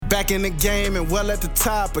Back in the game and well at the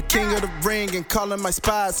top, a king of the ring and calling my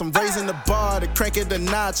spots. I'm raising the bar to crank it a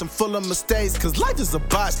notch. I'm full of mistakes, cause life is a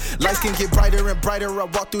botch. Lights can get brighter and brighter. I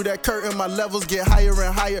walk through that curtain, my levels get higher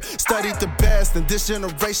and higher. Studied the best, in this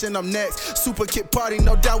generation I'm next. Super Kid Party,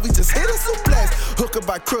 no doubt we just hit a suplex. Hooker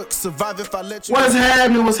by crook, survive if I let you. What's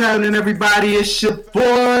happening, everybody? It's your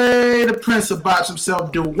boy, the Prince of Botch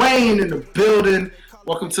himself, Dwayne in the building.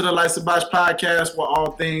 Welcome to the Lights of Botch podcast, where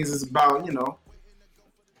all things is about,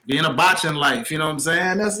 being a botch in life. You know what I'm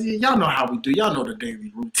saying? Y'all know how we do. Y'all know the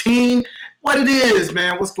daily routine. What it is,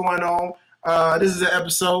 man. What's going on? This is an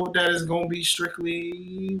episode that is going to be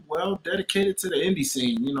strictly, dedicated to the indie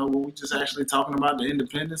scene. Where we just actually talking about the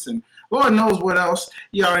independents and Lord knows what else.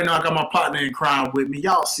 You already know I got my partner in crime with me.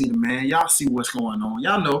 Y'all see the man. Y'all see what's going on.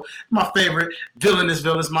 Y'all know my favorite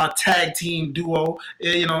villainous, my tag team duo.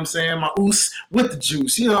 You know what I'm saying? My oos with the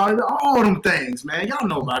juice. All them things, man. Y'all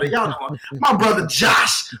know about it. Y'all know my brother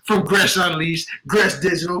Josh from Gresh Unleashed, Gresh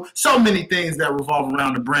Digital. So many things that revolve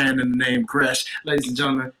around the brand and the name Gresh. Ladies and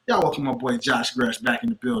gentlemen, y'all welcome my boy Josh Gresh back in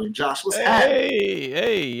the building. Josh, what's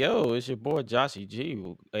happening? Yo, it's your boy Joshy G,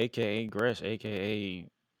 aka Gresh, aka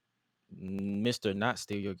Mr. Not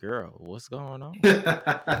Steal Your Girl. What's going on?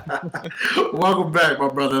 Welcome back, my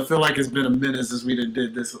brother. I feel like it's been a minute since we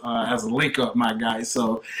did this as a link up, my guy.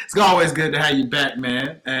 So it's always good to have you back,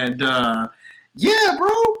 man. And yeah,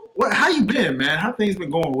 bro, how you been, man? How things been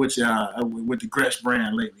going with you with the Gresh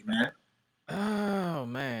brand lately, man? Oh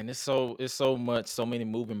man, it's so much, so many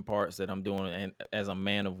moving parts that I'm doing, and as a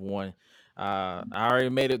man of one, I already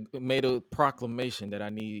made a proclamation that I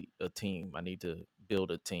need a team. I need to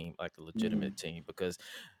build a team, like a legitimate team, because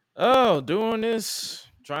doing the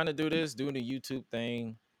YouTube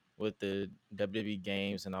thing with the WWE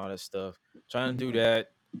games and all that stuff, trying to do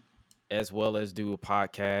that as well as do a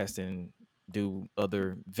podcast and do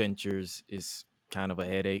other ventures is kind of a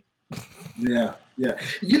headache. Yeah.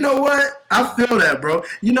 You know what? I feel that, bro.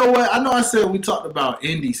 You know what? I know I said we talked about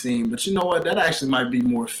indie scene, but you know what? That actually might be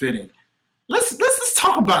more fitting. Let's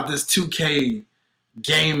talk about this 2K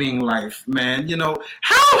gaming life, man.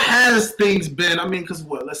 How has things been? I mean, because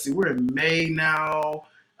let's see, we're in May now.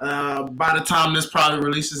 By the time this probably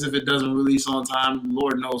releases, if it doesn't release on time,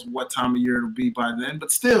 Lord knows what time of year it'll be by then.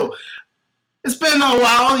 But still, it's been a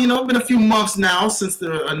while, been a few months now since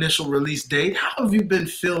the initial release date. How have you been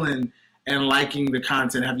feeling and liking the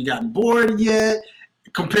content? Have you gotten bored yet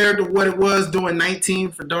compared to what it was doing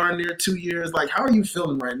 19 for darn near 2 years? Like, how are you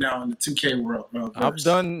feeling right now in the 2K world?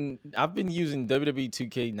 I've been using WWE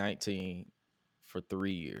 2K19 for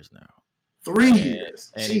 3 years now. 3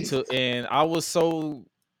 years. And I was so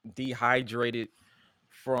dehydrated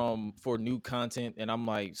for new content, and I'm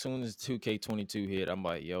like, soon as 2K22 hit, I'm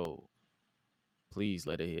like, yo, please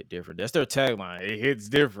let it hit different. That's their tagline. It hits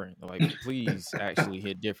different. Like, please actually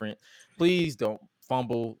hit different. Please don't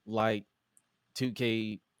fumble like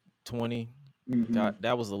 2K20. Mm-hmm. God,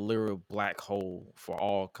 that was a literal black hole for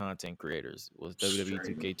all content creators. Was WWE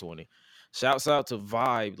 2K20. Shouts out to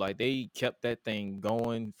Vibe. Like, they kept that thing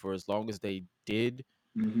going for as long as they did.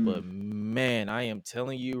 Mm-hmm. But man, I am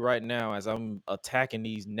telling you right now, as I'm attacking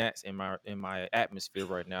these gnats in my atmosphere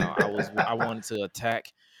right now, I wanted to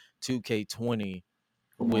attack 2K20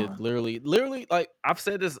 with literally, like I've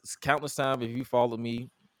said this countless times. If you follow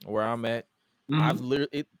me where I'm at, I've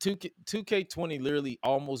literally 2K20 literally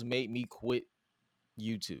almost made me quit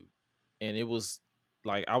YouTube, and it was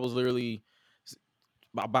like I was literally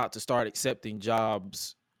about to start accepting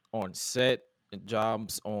jobs on set and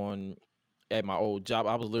jobs at my old job.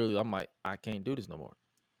 I'm like, I can't do this no more.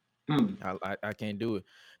 I can't do it.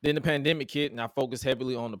 Then the pandemic hit, and I focused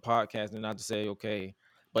heavily on the podcast, and I just say, okay.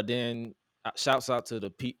 But then shouts out to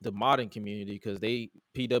the modding community, because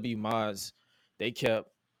PW mods, they kept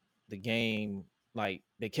the game, like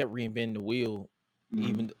they kept reinventing the wheel.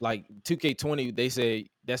 Even like 2K20, they say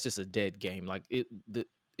that's just a dead game. Like it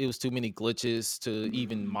was too many glitches to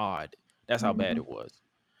even mod. That's how bad it was.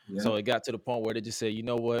 Yeah. So it got to the point where they just said, you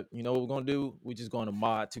know what we're gonna do? We're just going to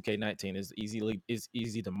mod 2K19. It's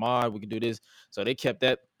easy to mod. We can do this. So they kept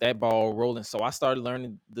that ball rolling. So I started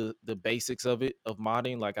learning the basics of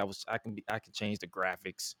modding. Like I can change the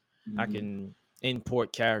graphics. I can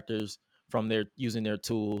import characters from using their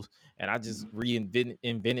tools, and I just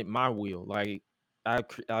invented my wheel. Like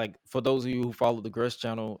for those of you who follow the Grush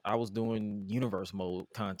channel, I was doing universe mode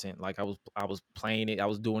content. Like I was playing it. I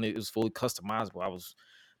was doing it. It was fully customizable. I was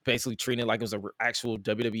basically treating it like it was an actual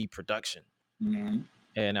WWE production.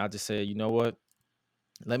 And I just said, you know what?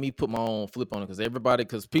 Let me put my own flip on it,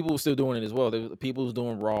 because people were still doing it as well. People was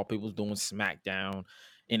doing Raw, people was doing SmackDown,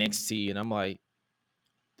 NXT, and I'm like,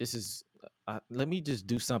 this is let me just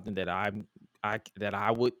do something that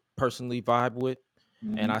I would personally vibe with,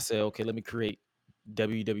 and Mhm. I said, okay, let me create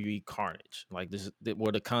WWE Carnage. Like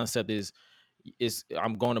where the concept is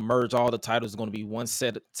I'm going to merge all the titles. It's going to be one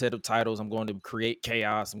set of titles. I'm going to create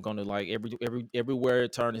chaos. I'm going to like everywhere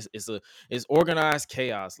it turns it's organized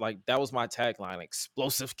chaos. Like that was my tagline, like,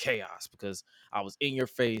 explosive chaos, because I was in your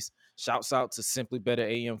face. Shouts out to Simply Better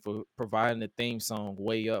AM for providing the theme song.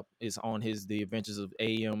 Way Up is on The Adventures of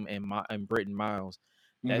AM and Britton Miles.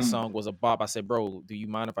 That Mhm. song was a bop. I said, bro, do you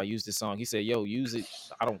mind if I use this song? He said, yo, use it.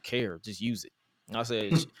 I don't care. Just use it. And I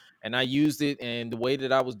said, and I used it. And the way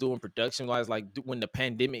that I was doing production wise, like when the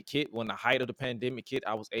pandemic hit, when the height of the pandemic hit,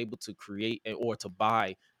 I was able to create or to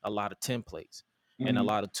buy a lot of templates and a Mhm.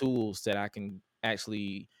 lot of tools that I can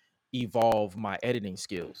actually evolve my editing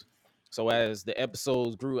skills. So as the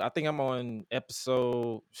episodes grew, I think I'm on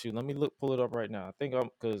episode, shoot, let me pull it up right now. I think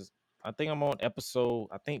I'm on episode,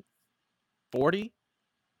 I think 40,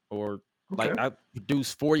 or like Okay. I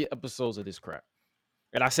produced 40 episodes of this crap.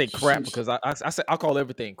 And I say crap Sheesh. because I say I call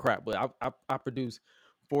everything crap, but I produce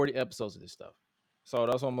 40 episodes of this stuff. So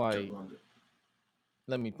that's what I'm Okay. like,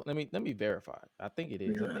 let me verify. I think it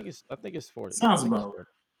is. Yeah. I think it's 40. I Sounds think it's about 40.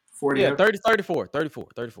 40 Yeah, up. 34.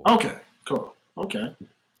 Okay. Cool. Okay.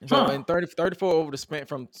 So Huh. in 34 over the span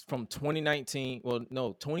from 2019, well,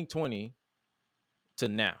 no, 2020 to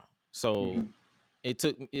now. So Mhm. it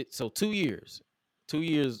took it so 2 years. 2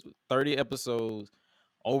 years, 30 episodes,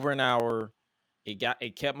 over an hour.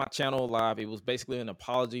 It kept my channel alive. It was basically an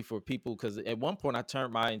apology for people, because at one point I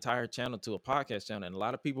turned my entire channel to a podcast channel, and a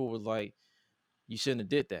lot of people was like, you shouldn't have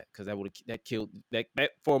did that, because that killed that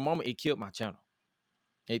for a moment. It killed my channel.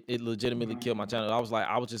 It legitimately killed my Mhm. channel.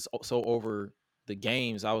 I was just so over the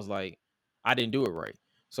games. I was like, I didn't do it right.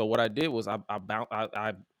 So what I did was I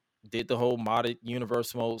did the whole modded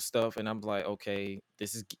universe mode stuff, and I'm like, okay,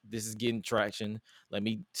 this is getting traction. Let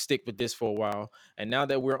me stick with this for a while. And now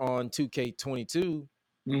that we're on 2K22,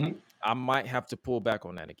 Mhm. I might have to pull back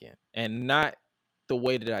on that again, and not the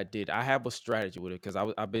way that I did. I have a strategy with it, because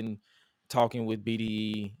I've been talking with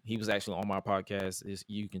BDE. He was actually on my podcast.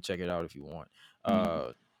 You can check it out if you want.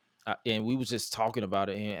 Mhm. And we was just talking about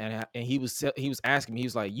it, and he was asking me. He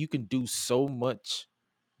was like, "You can do so much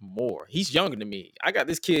more." He's younger than me. I got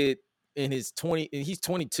this kid in his 20. He's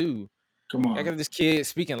 22. Come I on. got this kid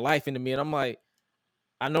speaking life into me, and I'm like,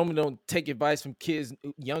 I normally don't take advice from kids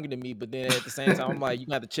younger than me, but then at the same time, I'm like, you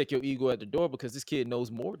got to check your ego at the door, because this kid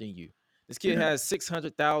knows more than you. This kid Yeah. has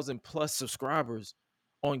 600,000 plus subscribers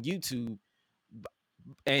on YouTube,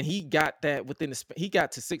 and he got that he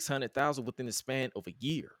got to 600,000 within the span of a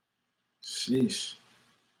year. Sheesh.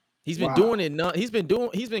 He's been doing Wow. it.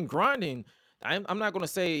 He's been grinding. I'm not gonna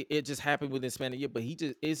say it just happened within the span of a year, but he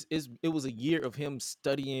just it was a year of him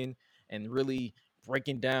studying and really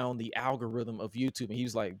breaking down the algorithm of YouTube. And he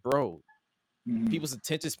was like, bro, Mhm. people's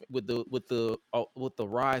attention with the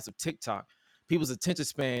rise of TikTok, people's attention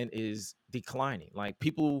span is declining. Like,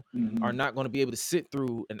 people are Mhm. not going to be able to sit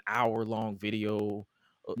through an hour long video,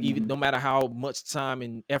 even Mhm. no matter how much time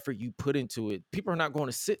and effort you put into it. People are not going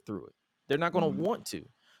to sit through it. They're not going to Mhm. want to.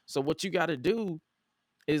 So what you got to do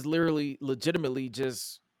is literally, legitimately,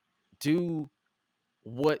 just do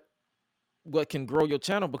what can grow your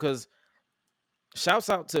channel. Because shouts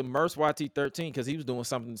out to Merce YT13, because he was doing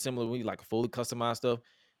something similar with like fully customized stuff.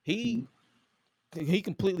 Mhm. He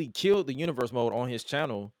completely killed the universe mode on his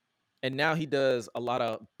channel, and now he does a lot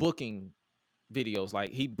of booking videos.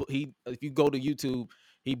 Like, he if you go to YouTube,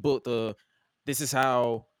 he booked this is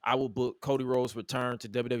how I will book Cody Rhodes return to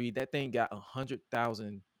WWE. That thing got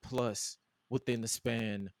 100,000 plus within the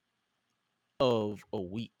span of a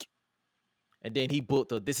week. And then he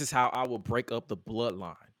booked this is how I will break up the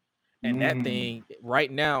bloodline. And that Mhm. thing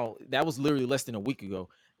right now, that was literally less than a week ago.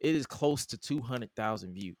 It is close to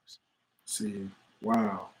 200,000 views. See.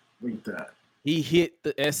 Wow. Look at that. He hit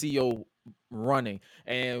the SEO running.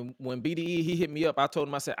 And when BDE he hit me up, I told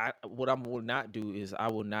him, I said, what I will not do is I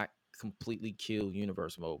will not completely kill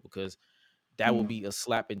universe mode, because that will Mhm. be a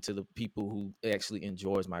slap into the people who actually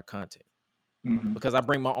enjoys my content. Mhm. Because I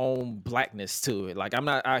bring my own blackness to it. Like, I'm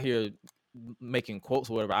not out here making quotes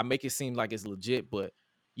or whatever. I make it seem like it's legit, but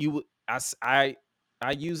you would I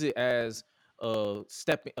use it as a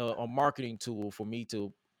marketing tool for me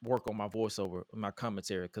to work on my voiceover, my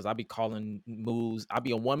commentary, because I be calling moves. I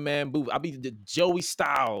be a one man booth. I be the Joey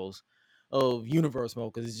Styles of universe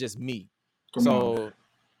mode, because it's just me. Come on. So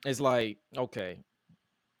it's like, okay,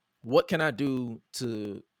 what can I do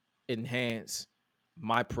to enhance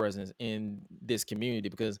my presence in this community?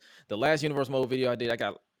 Because the last universe mode video I did, I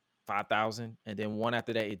got 5,000, and then one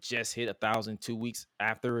after that, it just hit 1,000 2 weeks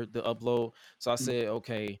after the upload. So I said,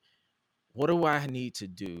 okay, what do I need to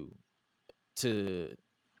do to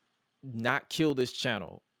not kill this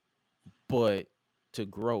channel, but to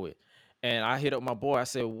grow it. And I hit up my boy. I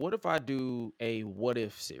said, what if I do a what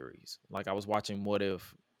if series? Like I was watching What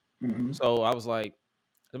If. Mhm. So I was like,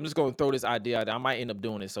 I'm just gonna throw this idea out there. I might end up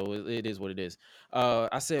doing it, so it is what it is.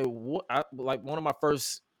 I said, like one of my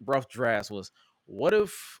first rough drafts was, what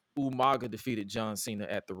if Umaga defeated John Cena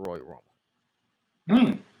at the Royal Rumble?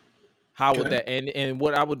 Hmm. How would Okay. that? And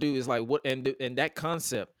what I would do is like what and that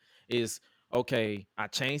concept is okay. I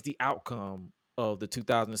changed the outcome of the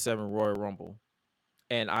 2007 Royal Rumble,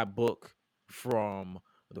 and I book from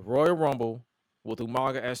the Royal Rumble with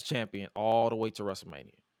Umaga as champion all the way to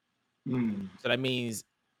WrestleMania. Hmm. So that means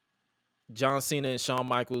John Cena and Shawn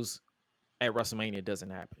Michaels at WrestleMania doesn't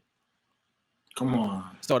happen. Come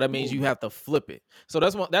on. So that means you have to flip it. So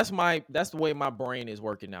that's the way my brain is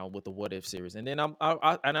working now with the What If series. And then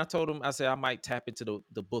I told him, I said I might tap into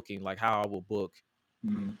the booking, like how I will book,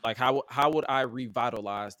 Mhm. like how would I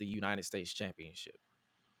revitalize the United States Championship?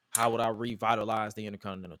 How would I revitalize the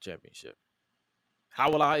Intercontinental Championship? How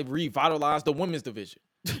will I revitalize the women's division?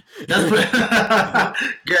 Gary,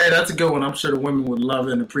 that's a good one. I'm sure the women would love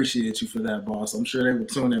and appreciate you for that, boss. I'm sure they would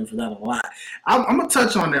tune in for that a lot. I'm going to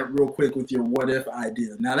touch on that real quick with your what if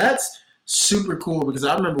idea. Now, that's super cool because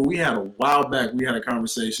I remember we had a while back, we had a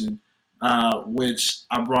conversation, which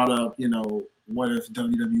I brought up, what if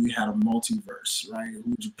WWE had a multiverse, right? Who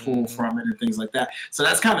would you pull from it and things like that? So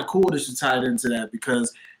that's kind of cool that you tied into that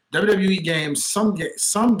because WWE games, some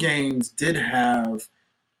games did have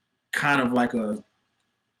kind of like a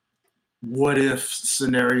what if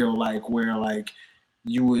scenario, like where like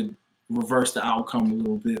you would reverse the outcome a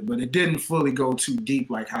little bit, but it didn't fully go too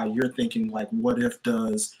deep like how you're thinking like what if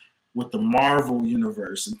does with the Marvel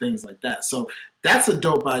universe and things like that. So that's a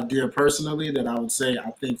dope idea personally that I would say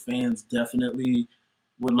I think fans definitely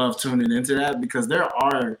would love tuning into that because there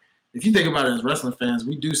are, if you think about it as wrestling fans,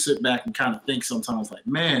 we do sit back and kind of think sometimes like,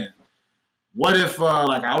 man, what if,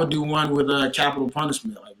 like, I would do one with Capital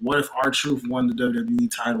Punishment? Like, what if R-Truth won the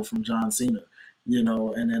WWE title from John Cena?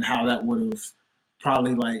 And then how that would have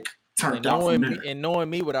probably, like, turned out from there. Knowing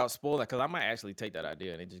me without spoiling, because I might actually take that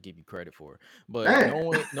idea and just give you credit for it. But Hey.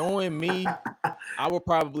 knowing me, I would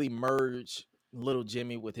probably merge Little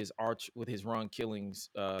Jimmy with his Ron Killings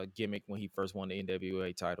gimmick when he first won the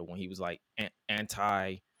NWA title, when he was like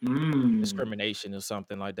anti-discrimination or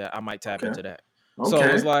something like that. I might tap into that. So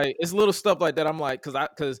it's like it's little stuff like that. I'm like,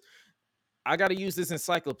 because I got to use this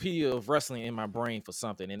encyclopedia of wrestling in my brain for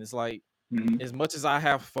something, and it's like as much as I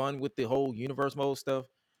have fun with the whole universe mode stuff,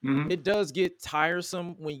 it does get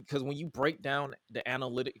tiresome when you break down the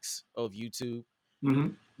analytics of YouTube,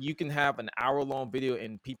 you can have an hour-long video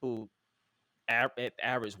and people at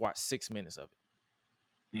average watch 6 minutes of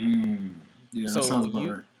it. Yeah, that sounds about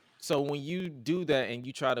right. So when you do that and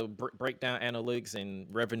you try to break down analytics and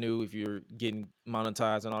revenue, if you're getting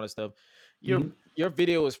monetized and all that stuff, your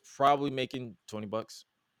video is probably making $20.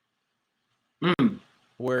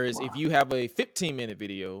 Whereas if you have a 15-minute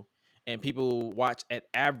video and people watch at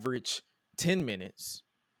average 10 minutes,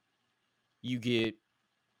 you get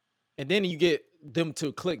them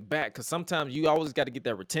to click back, because sometimes you always got to get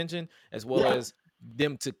that retention as well as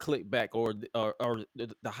them to click back or the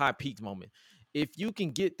high peaks moment. If you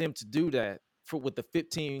can get them to do that with the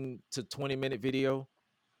 15 to 20-minute video,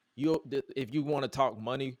 if you want to talk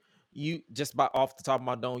money, you just off the top of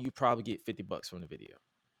my dome, you probably get $50 from the video.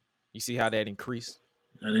 You see how that increased?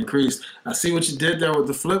 That increased. I see what you did there with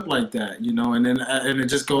the flip like that, and then it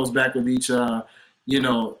just goes back with each,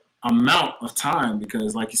 amount of time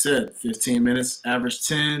because, like you said, 15 minutes, average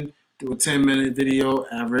 10. Do a 10-minute video,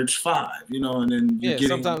 average 5.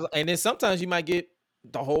 And then sometimes you might get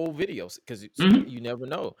the whole video because you never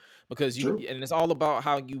know, because and it's all about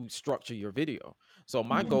how you structure your video. So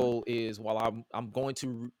my goal is while I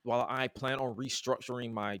plan on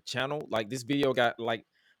restructuring my channel, like this video got like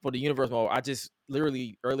for the universe mode, I just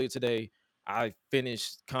literally earlier today I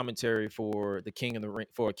finished commentary for the King of the Ring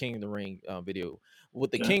video. With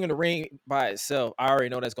the King of the Ring by itself, I already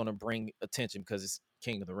know that's going to bring attention because it's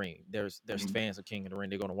King of the Ring. There's fans of King of the Ring,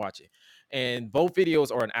 they're going to watch it, and both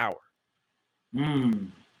videos are an hour.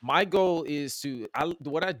 My goal is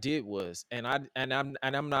what I did was, I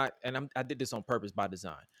did this on purpose by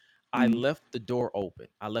design. I left the door open.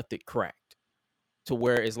 I left it cracked to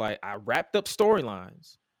where it's like I wrapped up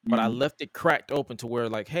storylines, but I left it cracked open to where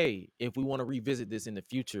like, hey, if we want to revisit this in the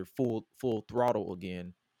future, full throttle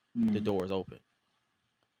again, the door is open.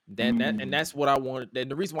 And that's what I wanted. And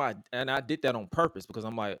the reason why, I did that on purpose, because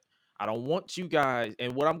I'm like, I don't want you guys.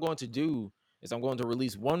 And what I'm going to do is I'm going to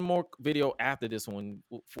release one more video after this one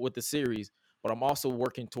with the series, but I'm also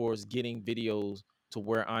working towards getting videos to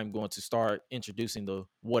where I'm going to start introducing the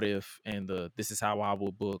what if and the this is how I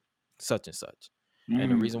will book such and such.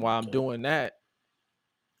 And the reason why I'm doing that,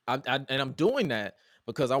 I'm doing that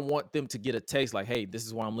because I want them to get a taste like, hey, this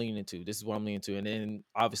is what I'm leaning into. This is what I'm leaning into. And then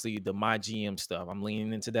obviously the my GM stuff, I'm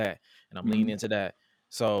leaning into that and I'm leaning into that.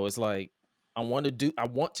 So it's like I want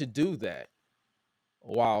to do that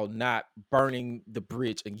while not burning the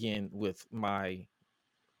bridge again with my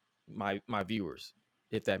viewers,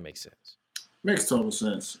 if that makes sense. Makes total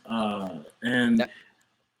sense. And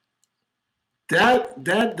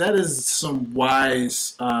that is some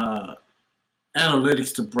wise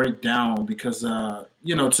analytics to break down because to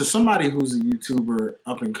somebody who's a YouTuber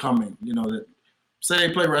up and coming, that say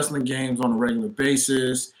they play wrestling games on a regular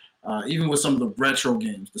basis, even with some of the retro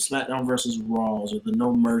games, the SmackDown versus Raws or the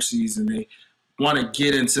No Mercies, and they want to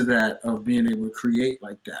get into that of being able to create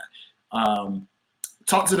like that.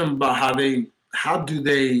 Talk to them about how do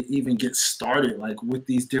they even get started, like with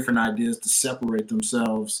these different ideas to separate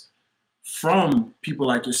themselves from people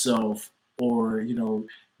like yourself or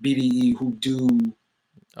BDE who do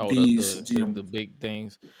the big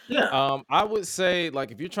things. Yeah. I would say,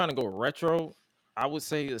 like, if you're trying to go retro, I would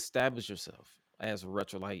say establish yourself as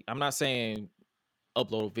retro. Like, I'm not saying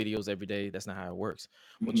upload videos every day. That's not how it works.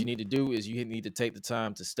 What you need to do is you need to take the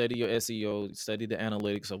time to study your SEO, study the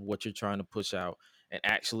analytics of what you're trying to push out, and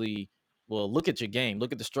actually, look at your game.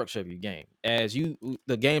 Look at the structure of your game.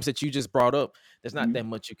 The games that you just brought up, there's not that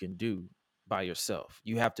much you can do by yourself.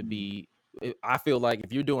 You have to be. I feel like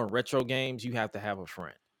if you're doing retro games, you have to have a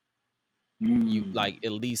friend. You like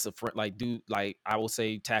at least a friend, like I will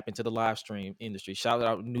say tap into the live stream industry. Shout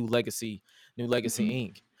out New Legacy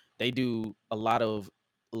Inc. They do a lot of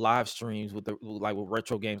live streams with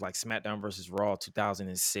retro games like SmackDown versus Raw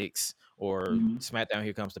 2006 or SmackDown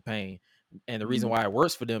Here Comes the Pain. And the reason why it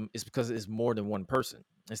works for them is because it's more than one person.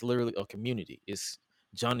 It's literally a community. It's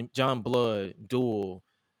John Blood, Duel,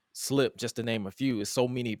 Slip, just to name a few. It's so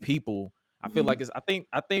many people. I feel like I think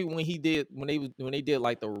when they did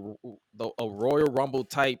like a Royal Rumble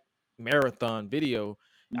type marathon video,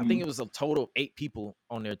 I think it was a total of 8 people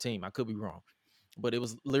on their team. I could be wrong, but it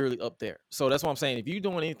was literally up there. So that's what I'm saying. If you're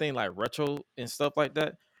doing anything like retro and stuff like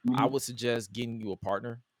that, I would suggest getting you a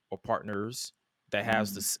partner or partners that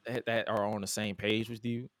that are on the same page with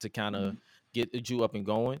you to kind of get you up and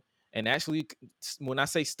going. And actually, when I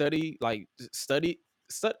say study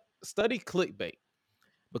clickbait.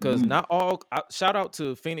 Because not all, shout out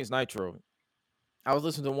to Phoenix Nitro. I was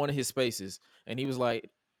listening to one of his spaces, and he was like,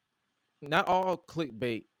 not all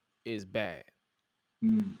clickbait is bad.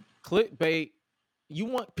 Clickbait, you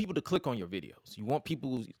want people to click on your videos. You want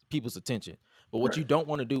people's attention. But what you don't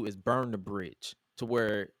want to do is burn the bridge to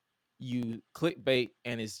where you clickbait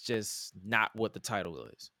and it's just not what the title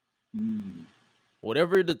is.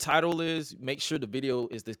 Whatever the title is, make sure the video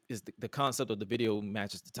is the concept of the video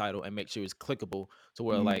matches the title, and make sure it's clickable to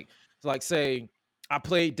where like say I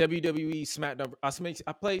played WWE SmackDown. I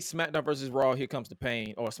played SmackDown versus Raw. Here Comes the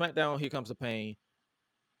Pain, or SmackDown. Here Comes the Pain.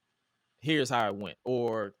 Here's how it went.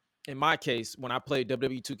 Or in my case, when I played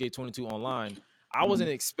WWE 2K22 online, I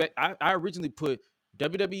wasn't I originally put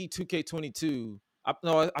WWE 2K22. I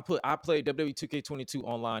played WWE 2K22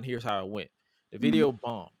 online. Here's how it went. The video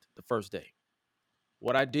bombed the first day.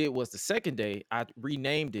 What I did was the second day, I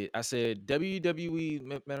renamed it. I said WWE.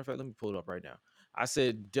 Matter of fact, let me pull it up right now. I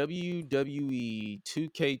said WWE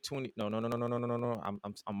 2K20. No.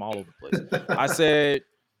 I'm all over the place. I said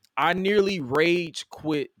I nearly rage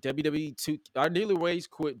quit WWE 2. I nearly rage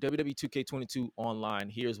quit WWE 2K22 online.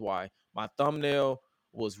 Here's why. My thumbnail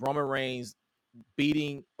was Roman Reigns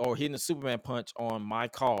beating or hitting a Superman punch on my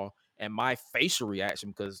call, and my facial reaction,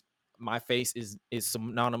 because my face is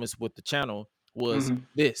synonymous with the channel, was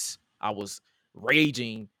this. I was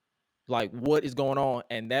raging, like, what is going on?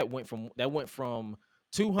 And that went from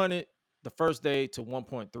 200 the first day to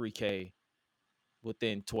 1.3K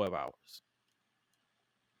within 12 hours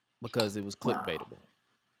because it was clickbaitable.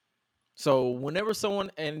 So whenever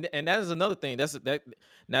someone, and that is another thing, to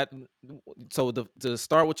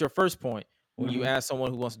start with your first point, when you ask someone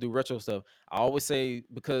who wants to do retro stuff, I always say,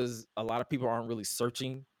 because a lot of people aren't really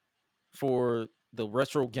searching for the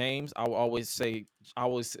retro games, I always say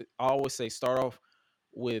start off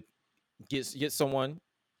with get someone,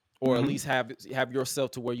 or at least have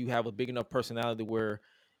yourself to where you have a big enough personality where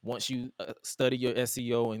once you study your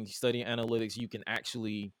SEO and study analytics, you can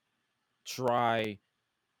actually try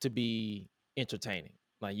to be entertaining.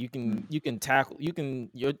 Like your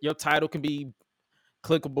title can be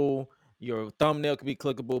clickable, your thumbnail can be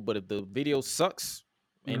clickable, but if the video sucks,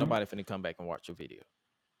 ain't nobody finna come back and watch your video.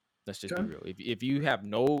 Let's just be real. If you have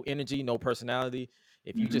no energy, no personality,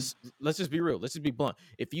 If you just let's just be real, let's just be blunt.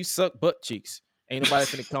 If you suck butt cheeks, ain't nobody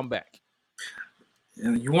finna come back.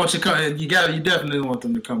 And you definitely want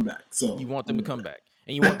them to come back. So you want them to come back,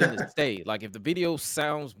 and you want them to stay. Like if the video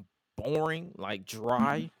sounds boring, like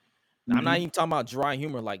dry. I'm not even talking about dry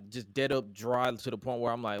humor, like just dead up dry to the point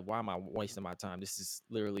where I'm like, why am I wasting my time? This is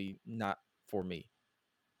literally not for me.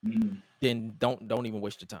 Then don't even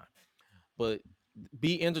waste your time. But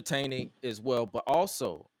be entertaining as well. But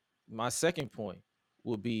also, my second point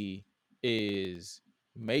would be is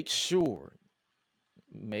make sure,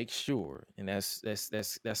 and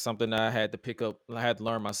that's something that I had to pick up. I had to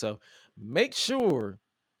learn myself. Make sure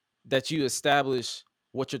that you establish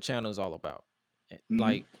what your channel is all about.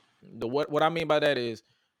 Like what I mean by that is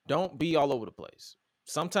don't be all over the place.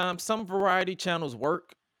 Sometimes some variety channels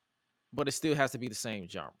work, but it still has to be the same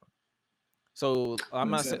genre. So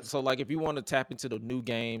I'm not saying, so like if you want to tap into the new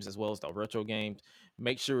games as well as the retro games,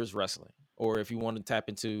 make sure it's wrestling. Or if you want to tap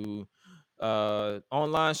into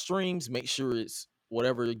online streams, make sure it's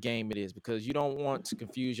whatever game it is, because you don't want to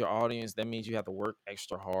confuse your audience. That means you have to work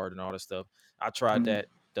extra hard and all this stuff. I tried that,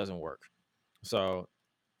 doesn't work. So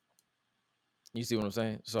you see what I'm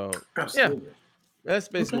saying? So absolutely. Yeah, that's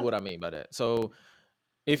basically what I mean by that. So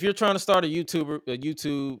if you're trying to start a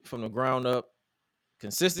YouTube from the ground up,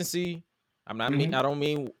 consistency. I don't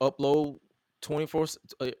mean upload 24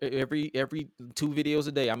 every 2 videos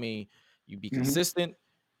a day. I mean, you be consistent.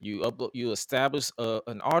 You establish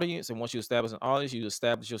an audience, and once you establish an audience, you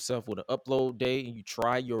establish yourself with an upload day, and you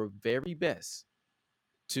try your very best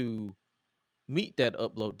to meet that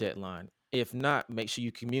upload deadline. If not, make sure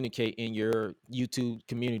you communicate in your YouTube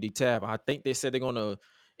community tab. I think they said they're going to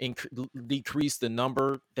decrease the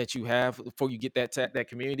number that you have before you get that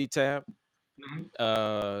community tab.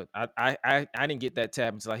 I didn't get that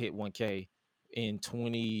tab until I hit 1K in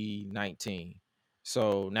 2019.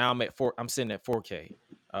 So now I'm sitting at 4K.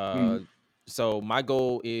 So my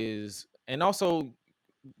goal is, and also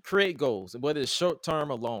create goals, whether it's short term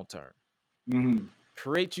or long term.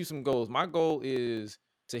 Create you some goals. My goal is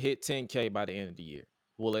to hit 10K by the end of the year.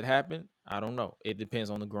 Will it happen? I don't know. It depends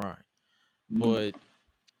on the grind. But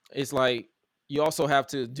it's like you also have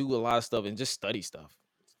to do a lot of stuff and just study stuff.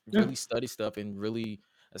 Really study stuff and really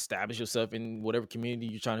establish yourself in whatever community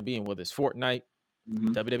you're trying to be in, whether it's Fortnite,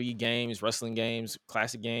 WWE games, wrestling games,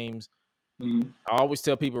 classic games. I always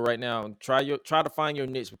tell people right now, try to find your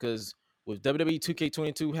niche, because with WWE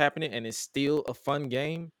 2K22 happening and it's still a fun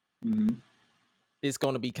game, it's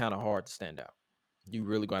going to be kind of hard to stand out. You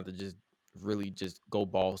really going to just go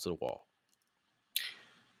balls to the wall.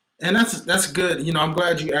 And that's good. You know, I'm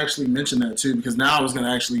glad you actually mentioned that too, because now I was going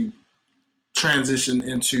to actually transition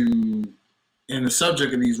in the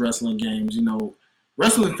subject of these wrestling games. You know,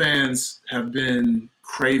 wrestling fans have been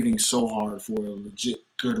craving so hard for a legit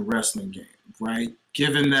good wrestling game, right?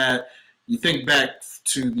 Given that you think back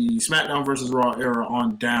to the SmackDown versus Raw era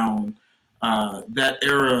on down, that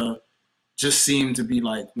era just seemed to be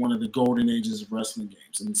like one of the golden ages of wrestling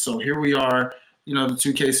games. And so here we are. You know, the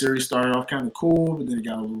 2K series started off kind of cool, but then it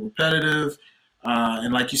got a little repetitive.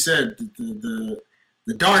 And like you said, the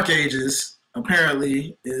dark ages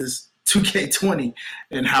apparently is 2K20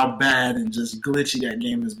 and how bad and just glitchy that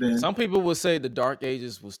game has been. Some people would say the dark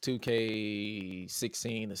ages was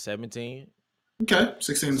 2K16 to 17. Okay,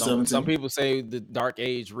 16 to 17. Some people say the dark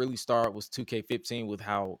age really started was 2K15 with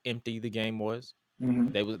how empty the game was.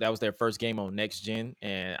 That was their first game on next gen,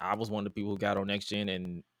 and I was one of the people who got on next gen,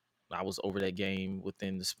 and I was over that game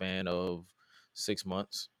within the span of 6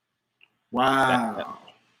 months. Wow.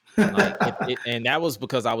 And that was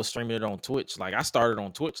because I was streaming it on Twitch. Like I started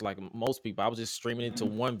on Twitch like most people. I was just streaming it to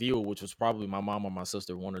one viewer, which was probably my mom or my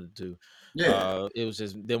sister, one of the two. It was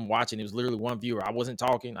just them watching. It was literally one viewer. I wasn't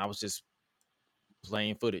talking. I was just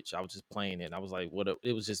playing footage. I was just playing it. I was like,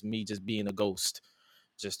 it was just me just being a ghost.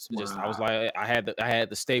 I was like, I had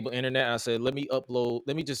the stable internet. I said, let me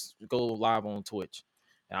just go live on Twitch.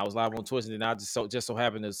 And I was live on Twitch, and then I just so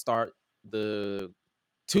happened to start the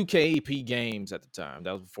 2K AP games at the time.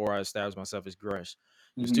 That was before I established myself as Gresh.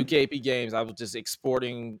 It was 2K AP games. I was just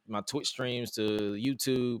exporting my Twitch streams to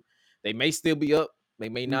YouTube. They may still be up. They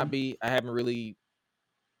may not be. I haven't really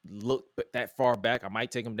looked that far back. I might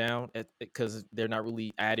take them down because they're not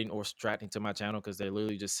really adding or subtracting to my channel, because they're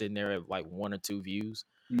literally just sitting there at like 1 or 2 views.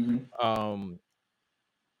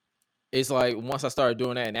 It's like once I started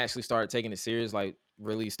doing that and actually started taking it serious, like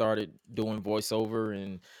really started doing voiceover,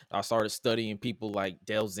 and I started studying people like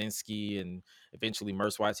Dale Zinski and eventually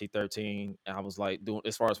Merce YT13. And I was like doing,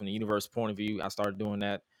 as far as from the universe point of view, I started doing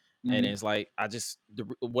that. And it's like I feel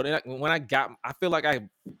like I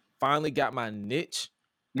finally got my niche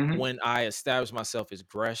when I established myself as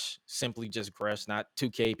Gresh, simply just Gresh, not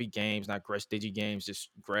 2KB games, not Gresh Digi games, just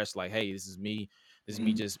Gresh. Like, hey, this is me. This is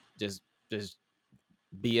me just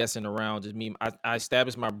BSing around. Just me. I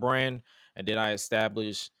established my brand, and then I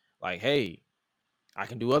established like, hey, I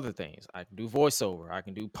can do other things. I can do voiceover. I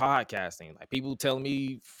can do podcasting. Like people telling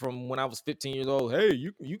me from when I was 15 years old, hey,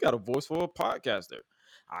 you got a voice for a podcaster.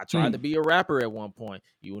 I tried to be a rapper at one point.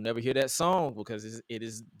 You will never hear that song because it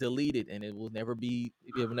is deleted and it will never see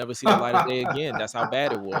the light of day again. That's how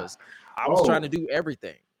bad it was. I was trying to do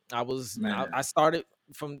everything. I started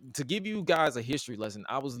to give you guys a history lesson.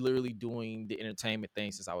 I was literally doing the entertainment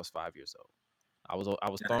thing since I was 5 years old. I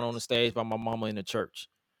was thrown on the stage by my mama in the church.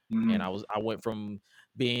 And I went from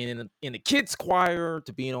being in the kids choir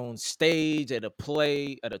to being on stage at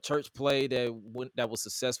a church play that was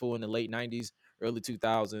successful in the late 90s, early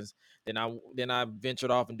 2000s. Then I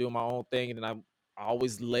ventured off and doing my own thing, and then I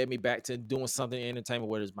always led me back to doing something in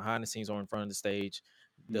entertainment, whether it's behind the scenes or in front of the stage.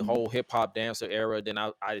 The whole hip hop dancer era. Then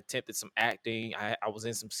I attempted some acting. I was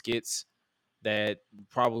in some skits that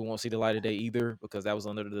probably won't see the light of day either because that was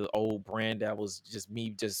under the old brand. That was just me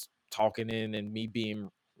just talking in and me being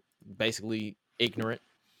basically ignorant.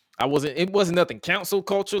 It wasn't nothing cancel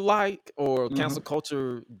culture like or cancel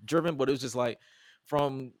culture driven, but it was just like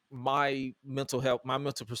from my mental health, my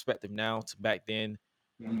mental perspective now to back then.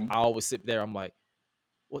 I always sit there. I'm like,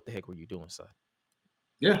 what the heck were you doing, son?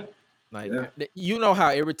 Yeah. Like you know how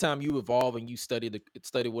every time you evolve and you study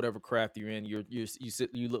whatever craft you're in, you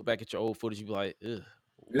look back at your old footage, you be like, ugh.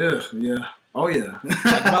 Yeah. Oh yeah.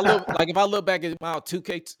 if I look back at my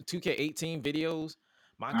 2K18 videos,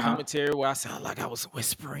 my commentary where I sound like I was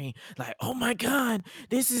whispering, like, "Oh my God,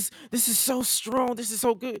 this is so strong, this is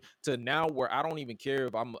so good." To now where I don't even care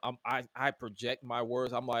if I project my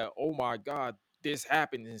words. I'm like, "Oh my God, this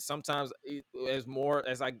happened." And sometimes the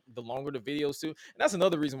longer the videos too, and that's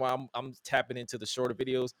another reason why I'm tapping into the shorter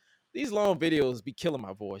videos. These long videos be killing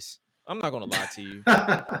my voice. I'm not gonna lie to you.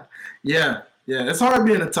 Yeah, it's hard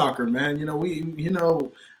being a talker, man. Our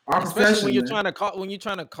especially profession. When you're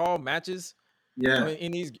trying to call matches. Yeah.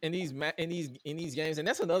 In these games, and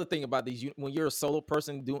that's another thing about these. When you're a solo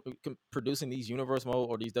person producing these Universe Mode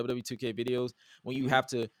or these WWE 2K videos, when you have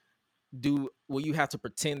to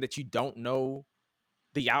pretend that you don't know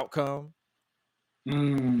the outcome.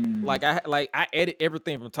 Like I edit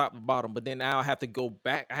everything from top to bottom, but then now I have to go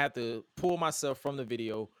back. I have to pull myself from the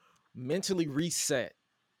video, mentally reset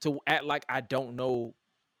to act like I don't know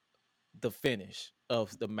the finish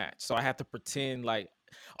of the match. So I have to pretend like,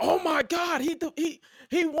 oh my God, he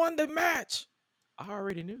won the match. I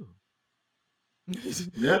already knew.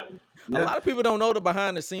 Yeah. A lot of people don't know the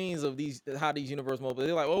behind the scenes of how these Universe Mode.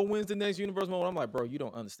 They're like, oh, when's the next Universe Mode? I'm like, bro, you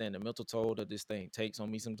don't understand the mental toll that this thing takes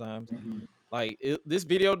on me sometimes. Like these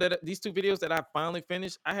two videos that I finally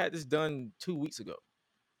finished, I had this done 2 weeks ago.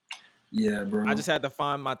 Yeah, bro. I just had to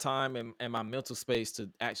find my time and my mental space to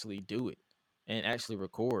actually do it and actually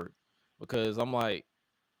record, because I'm like,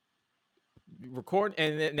 record,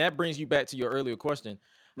 and that brings you back to your earlier question.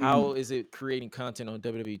 How is it creating content on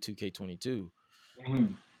WWE 2K22?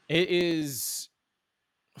 It is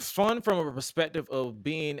fun from a perspective of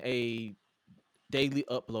being a daily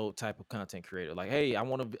upload type of content creator. Like, hey, I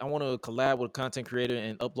want to collab with a content creator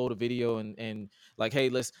and upload a video and like, hey,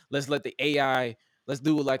 let's let the AI, let's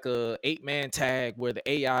do like a 8-man tag where the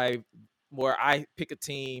AI, where I pick a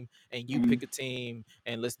team and you pick a team,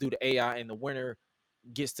 and let's do the AI, and the winner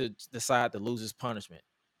gets to decide the loser's punishment.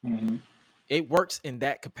 It works in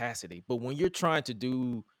that capacity. But when you're trying to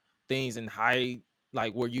do things in high,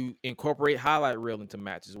 like where you incorporate highlight reel into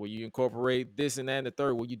matches, where you incorporate this and that and the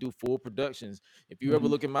third, where you do full productions. If you ever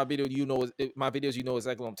look at my video, my videos, you know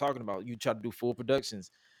exactly what I'm talking about. You try to do full productions.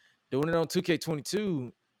 Doing it on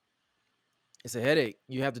 2K22, it's a headache.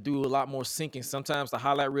 You have to do a lot more syncing. Sometimes the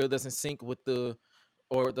highlight reel doesn't sync with the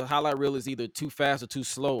highlight reel is either too fast or too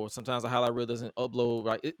slow, or sometimes the highlight reel doesn't upload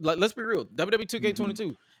right. Let's be real, WWE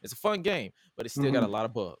 2K22, it's a fun game, but it's still got a lot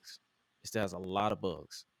of bugs. It still has a lot of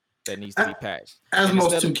bugs that needs to be patched. As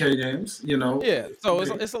most 2K games, Yeah, so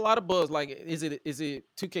it's a lot of bugs. Like, is it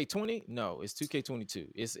 2K20? No, it's 2K22.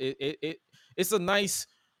 It's a nice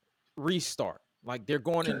restart. Like, they're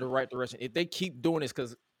going in the right direction. If they keep doing this,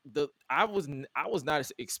 because I was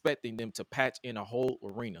not expecting them to patch in a whole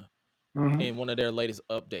arena. In one of their latest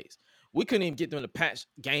updates, we couldn't even get them to patch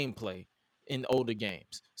gameplay in older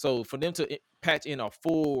games. So for them to patch in a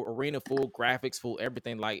full arena, full graphics, full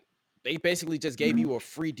everything, like they basically just gave you a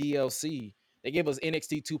free DLC. They gave us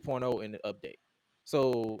NXT 2.0 in the update.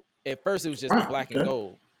 So at first it was just the black and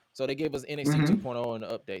gold. So they gave us NXT 2.0 in the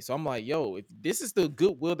update. So I'm like, yo, if this is the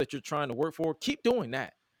goodwill that you're trying to work for, keep doing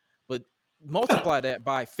that. But multiply that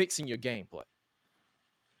by fixing your gameplay.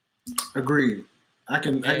 Agreed. I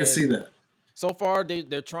can see that. So far,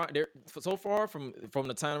 they're trying. So far from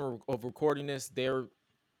the time of recording this, they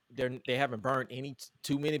haven't burned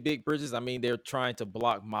too many big bridges. I mean, they're trying to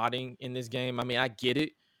block modding in this game. I mean, I get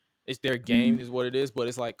it. It's their game, is what it is. But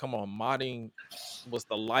it's like, come on, modding was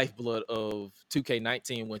the lifeblood of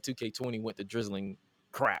 2K19 when 2K20 went to drizzling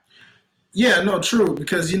crap. Yeah, no, true.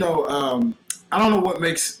 Because I don't know what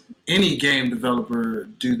makes any game developer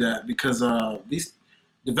do that. Because these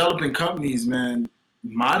developing companies, man,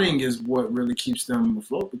 modding is what really keeps them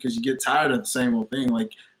afloat. Because you get tired of the same old thing.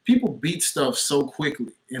 Like, people beat stuff so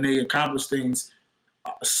quickly, and they accomplish things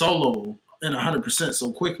solo and 100%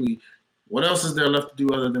 so quickly. What else is there left to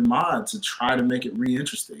do other than mod to try to make it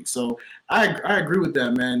re-interesting? So I agree with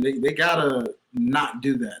that, man. They gotta not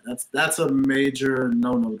do that. That's a major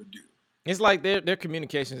no-no to do. It's like their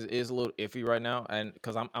communications is a little iffy right now, and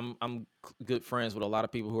because I'm good friends with a lot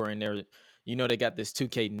of people who are in there. They got this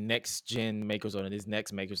 2K next gen makers or these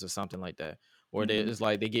next makers or something like that, or it's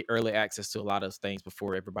like they get early access to a lot of things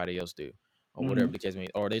before everybody else do, or whatever the case may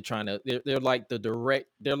be. Or they're like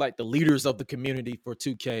they're like the leaders of the community for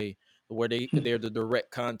 2K, where they're the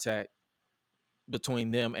direct contact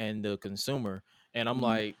between them and the consumer. And I'm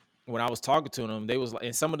like, when I was talking to them, they was like,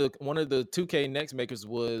 and one of the 2K next makers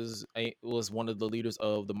was one of the leaders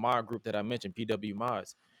of the mod group that I mentioned, PW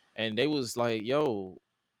Mods, and they was like, "Yo,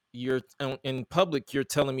 you're in public, you're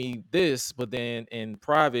telling me this, but then in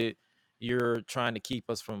private, you're trying to keep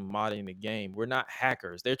us from modding the game. We're not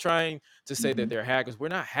hackers." They're trying to say that they're hackers. We're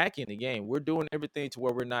not hacking the game. We're doing everything to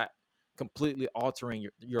where we're not completely altering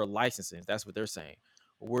your licensing. That's what they're saying.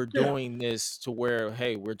 We're doing this to where,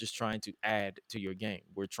 hey, we're just trying to add to your game.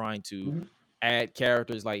 We're trying to add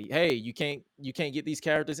characters. Like, hey, you can't get these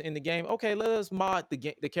characters in the game. Okay, let us mod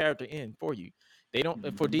the character in for you. They don't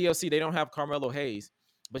for DLC. They don't have Carmelo Hayes,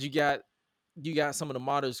 but you got some of the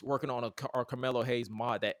modders working on a Carmelo Hayes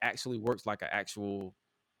mod that actually works like an actual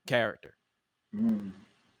character. You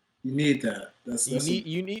need that.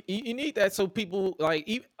 You need that, so people like,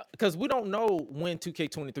 because we don't know when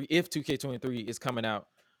 2K23, if 2K23 is coming out.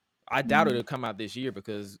 I doubt it'll come out this year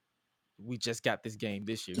because we just got this game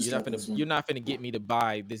this year. You're not gonna get me to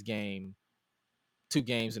buy this game 2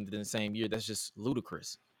 games in the same year. That's just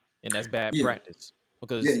ludicrous, and that's bad practice,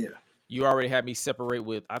 because you already had me separate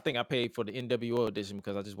with. I think I paid for the NWO edition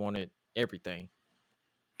because I just wanted everything.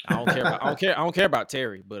 I don't care about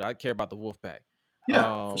Terry, but I care about the Wolfpack.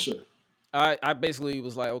 Yeah, for sure. I basically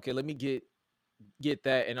was like, okay, let me get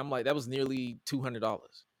that, and I'm like, that was nearly $200.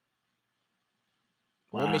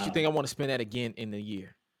 Wow. What makes you think I want to spend that again in the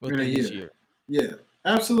year? This year? Yeah,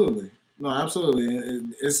 absolutely. No, absolutely.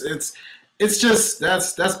 It's just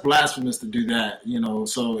that's blasphemous to do that,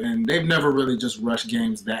 So, and they've never really just rushed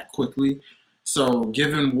games that quickly. So,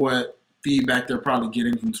 given what feedback they're probably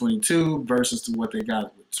getting from 22 versus to what they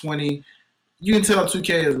got with 20. You can tell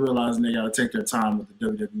 2K is realizing they got to take their time with the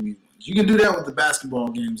WWE ones. You can do that with the basketball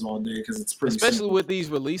games all day because it's pretty especially simple. With these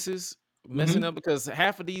releases messing up, because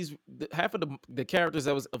half of the characters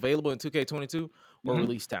that was available in 2K22 were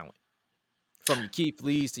release talent. From your Keith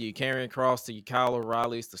Lees to your Karrion Kross to your Kyle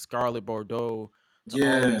O'Reillys to Scarlett Bordeaux to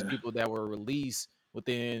all these people that were released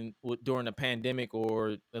during the pandemic,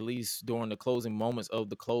 or at least during the closing moments of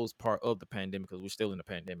the closed part of the pandemic, because we're still in the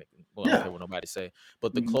pandemic. Well, I don't care what nobody say,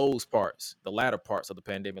 but the closed parts, the latter parts of the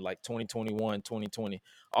pandemic, like 2021, 2020,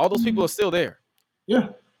 all those people are still there. Yeah.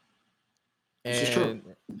 And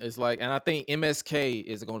it's like, and I think MSK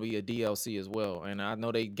is going to be a DLC as well. And I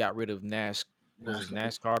know they got rid of Nash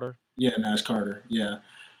Carter. Yeah, Nash Carter. Yeah.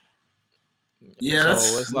 Yeah,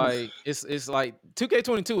 so it's like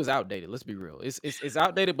 2K22 is outdated. Let's be real. It's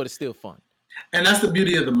outdated, but it's still fun. And that's the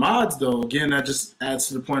beauty of the mods, though. Again, that just adds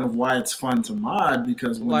to the point of why it's fun to mod,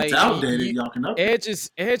 because when it's outdated, y'all can update.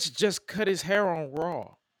 Edge just cut his hair on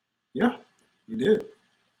Raw. Yeah, he did.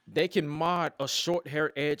 They can mod a short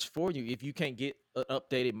hair Edge for you if you can't get an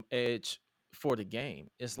updated Edge for the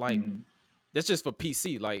game. It's like that's just for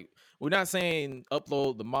PC. Like, we're not saying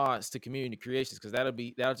upload the mods to community creations, because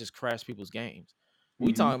that'll just crash people's games.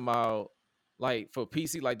 We talking about, like, for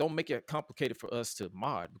PC, like, don't make it complicated for us to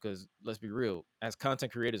mod, because let's be real, as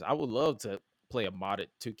content creators, I would love to play a modded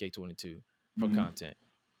 2K22 for content.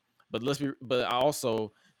 But but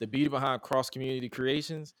also, the beauty behind cross community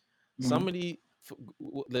creations, as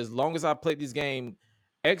long as I played this game,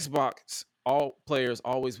 Xbox all players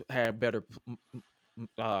always had better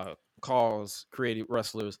cause created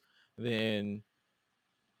wrestlers than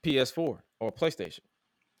PS4 or PlayStation.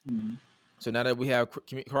 So now that we have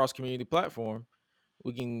cross community platform,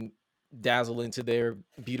 we can dazzle into their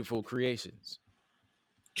beautiful creations.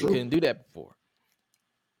 We couldn't do that before.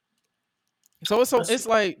 So it's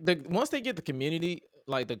like once they get the community,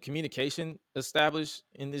 like the communication established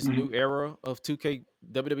in this new era of 2K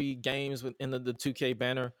WWE games within the 2K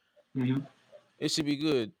banner, it should be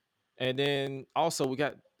good. And then also we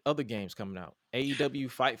got other games coming out. AEW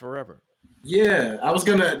Fight Forever. Yeah, I was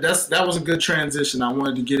gonna. That was a good transition. I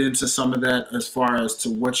wanted to get into some of that as far as to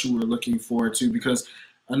what you were looking forward to, because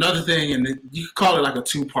another thing, and you could call it like a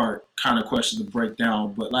 2-part kind of question to break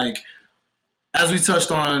down, but like as we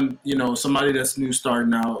touched on, somebody that's new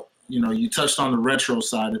starting out, you touched on the retro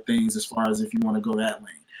side of things as far as if you want to go that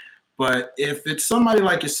lane. But if it's somebody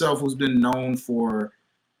like yourself who's been known for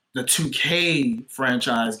the 2K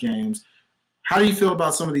franchise games, how do you feel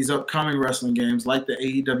about some of these upcoming wrestling games like the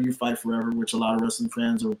AEW Fight Forever, which a lot of wrestling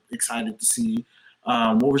fans are excited to see?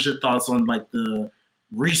 What was your thoughts on like the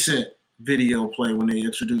recent video play when they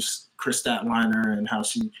introduced Chris Statlander and how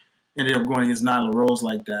she ended up going against Nyla Rose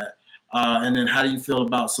like that? And then how do you feel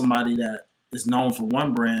about somebody that is known for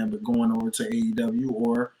one brand but going over to AEW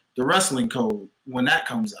or the Wrestling Code when that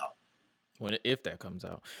comes out? If that comes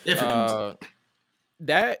out. If it comes out.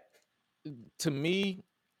 That, to me,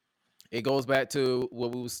 it goes back to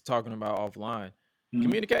what we was talking about offline.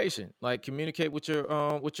 Communication. Like, communicate with your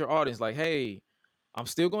audience. Like, hey, I'm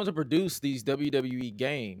still going to produce these WWE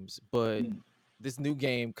games, but this new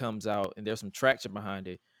game comes out and there's some traction behind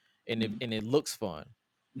it, and it looks fun.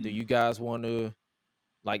 Do you guys want to,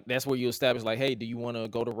 like, that's where you establish, like, hey, do you want to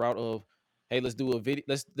go the route of, hey, let's do a video,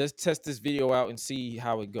 let's test this video out and see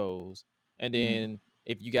how it goes, and then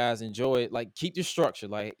if you guys enjoy it, like, keep your structure,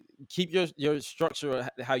 like, keep your structure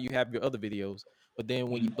how you have your other videos, but then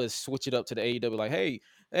when you switch it up to the AEW, like, hey,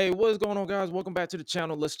 what is going on, guys? Welcome back to the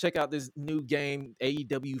channel. Let's check out this new game,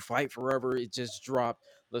 AEW Fight Forever. It just dropped.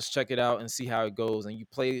 Let's check it out and see how it goes. And you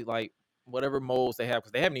play like whatever modes they have,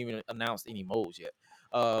 because they haven't even announced any modes yet.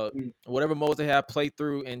 Whatever modes they have, play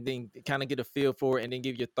through and then kind of get a feel for it, and then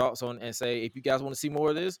give your thoughts on, and say, if you guys want to see more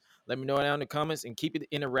of this, let me know down in the comments, and keep it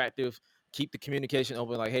interactive. Keep the communication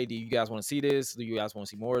open. Like, hey, do you guys want to see this? Do you guys want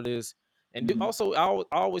to see more of this? And also, I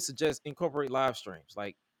always suggest incorporate live streams.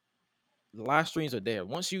 Like, the live streams are there.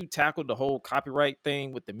 Once you tackle the whole copyright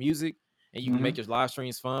thing with the music, and you can make your live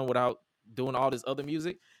streams fun without doing all this other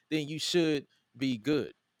music, then you should be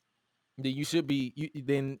good. Then you should be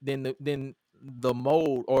then the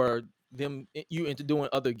mode or them you into doing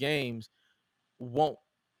other games won't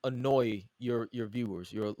annoy your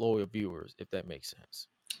viewers, your loyal viewers, if that makes sense.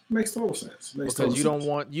 Makes total sense. Because you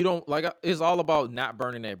don't like, it's all about not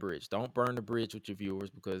burning that bridge. Don't burn the bridge with your viewers,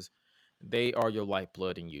 because they are your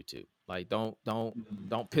lifeblood in YouTube. Like, don't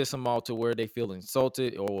piss them off to where they feel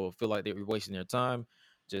insulted or feel like they're wasting their time.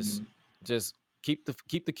 Just keep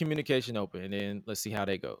the communication open, and then let's see how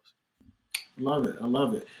that goes. Love it. I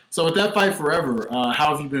love it. So with that Fight Forever,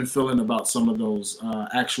 how have you been feeling about some of those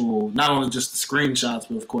actual, not only just the screenshots,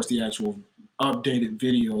 but of course the actual updated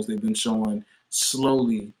videos they've been showing,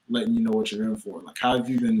 slowly letting you know what you're in for? Like, how have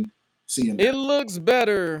you been seeing that? It looks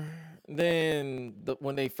better than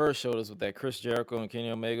when they first showed us with that Chris Jericho and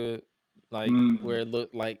Kenny Omega, like where it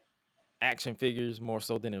looked like action figures more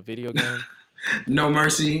so than a video game. No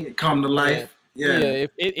Mercy come to life. Yeah.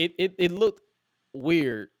 It looked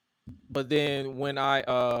weird. But then when I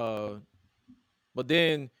saw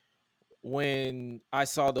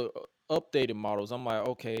the updated models, I'm like,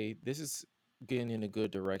 okay, this is getting in a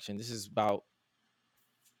good direction. This is about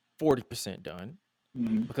 40% done.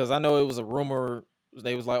 Because I know it was a rumor.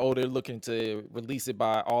 They was like, oh, they're looking to release it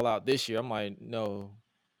by All Out this year. I'm like, no,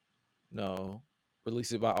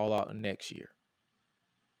 release it by All Out next year.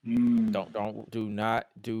 Do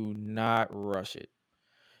not rush it.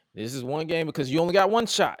 This is one game, because you only got one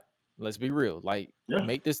shot. Let's be real. Like,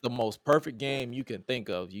 make this the most perfect game you can think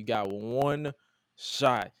of. You got one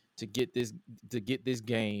shot to get this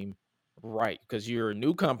game right, because you're a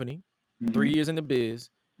new company, 3 years in the biz.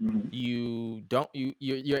 Your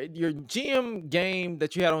GM game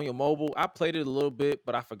that you had on your mobile, I played it a little bit,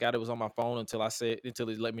 but I forgot it was on my phone until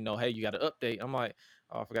it let me know, hey, you got to update. I'm like,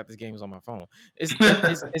 oh, I forgot this game was on my phone.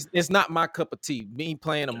 It's not my cup of tea. Me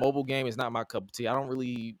playing a mobile game is not my cup of tea. I don't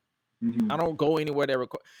really. I don't go anywhere that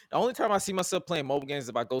record. The only time I see myself playing mobile games is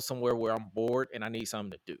if I go somewhere where I'm bored and I need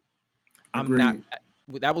something to do.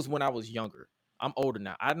 That was when I was younger. I'm older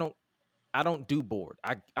now. I don't do bored.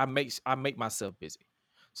 I make myself busy.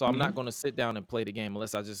 So I'm not going to sit down and play the game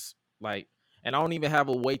unless I just like, and I don't even have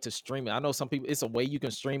a way to stream it. I know some people, it's a way you can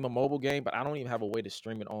stream a mobile game, but I don't even have a way to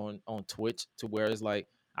stream it on Twitch to where it's like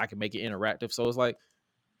I can make it interactive. So it's like,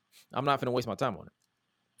 I'm not going to waste my time on it.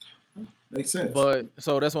 Makes sense. But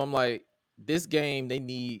so that's why I'm like, this game they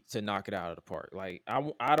need to knock it out of the park. Like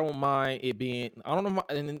I don't mind it being, I don't know,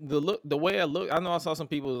 and the way I look, I know I saw some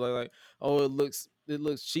people like oh it looks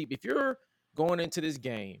cheap. If you're going into this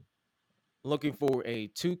game looking for a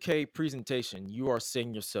 2K presentation, you are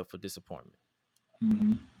setting yourself for disappointment.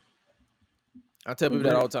 Mm-hmm. I tell people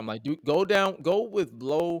that all the time. Like, go with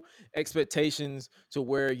low expectations to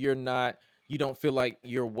where you don't feel like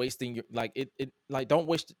you're wasting your like don't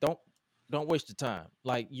waste your time.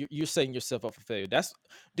 Like you're setting yourself up for failure.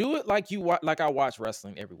 Do it like like I watch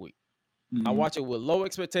wrestling every week. Mm-hmm. I watch it with low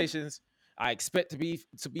expectations. I expect to be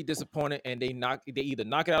disappointed, and they either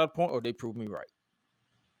knock it out of the point or they prove me right.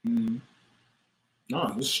 Mm-hmm.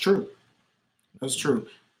 No, this is true. That's true.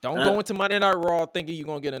 Don't go into Monday Night Raw thinking you're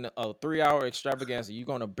gonna get a 3-hour extravaganza. You're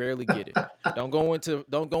gonna barely get it. Don't go into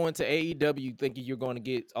AEW thinking you're gonna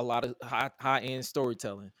get a lot of high end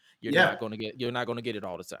storytelling. You're not gonna get it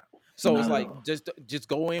all the time. So it's like just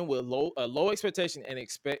go in with a low expectation and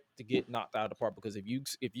expect to get knocked out of the park. Because if you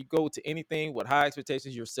go to anything with high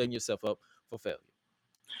expectations, you're setting yourself up for failure.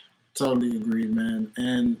 Totally agree, man.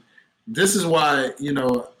 And this is why,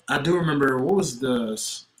 I do remember what was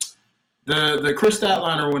the Chris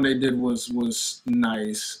Statlander one they did was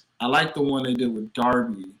nice. I like the one they did with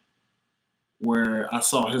Darby, where I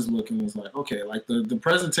saw his look and was like, okay, like the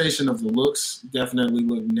presentation of the looks definitely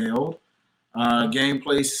looked nailed.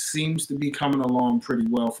 Gameplay seems to be coming along pretty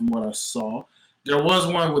well from what I saw. There was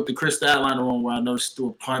one with the Chris Statlander one where I noticed threw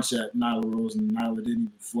a punch at Nyla Rose and Nyla didn't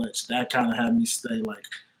even flinch. That kind of had me stay like,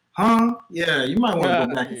 huh? Yeah, you might want to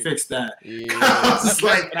go back and fix that. Yeah.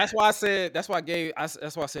 That's why I said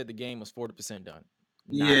the game was 40% done.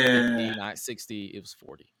 Not 50, not 60. It was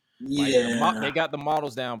 40. Yeah, they got the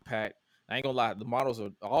models down packed. I ain't gonna lie,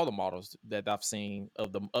 all the models that I've seen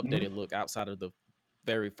of the updated look outside of the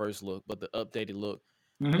very first look, but the updated look,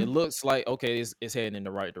 it looks like okay, it's heading in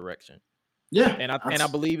the right direction. Yeah, and I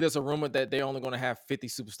believe there's a rumor that they're only going to have 50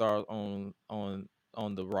 superstars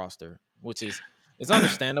on the roster, which is it's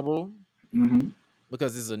understandable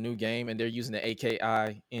because this is a new game and they're using the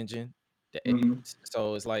AKI engine.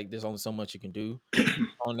 So it's like there's only so much you can do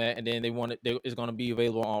on that, and then it's going to be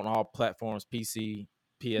available on all platforms, PC,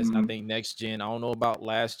 PS. I think next gen. I don't know about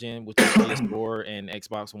last gen, which is PS4 and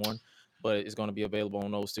Xbox One, but it's going to be available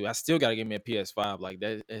on those two. I still got to get me a PS5. Like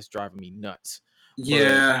that's driving me nuts.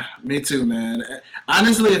 Yeah, me too, man.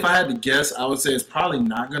 Honestly, if I had to guess, I would say it's probably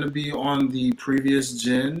not going to be on the previous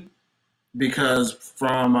gen because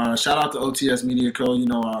from shout out to OTS Media Co.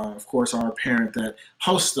 Of course, our parent that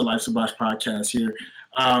hosts the Life's a Botch podcast here.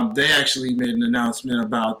 They actually made an announcement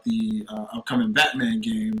about the upcoming Batman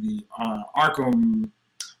game, the Arkham.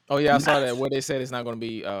 Oh yeah, I saw that. Where they said it's not going to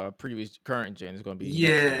be current gen. It's going to be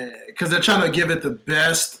because they're trying to give it the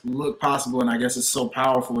best look possible, and I guess it's so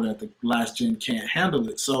powerful that the last gen can't handle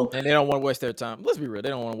it. So and they don't want to waste their time. Let's be real. They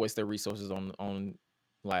don't want to waste their resources on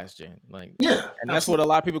last gen. Like and that's what a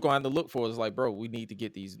lot of people going to have to look for. Is like, bro, we need to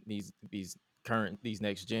get these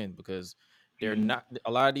next gen because they're not.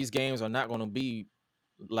 A lot of these games are not going to be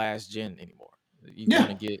last gen anymore.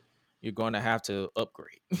 You're going to have to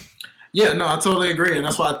upgrade. Yeah, no, I totally agree, and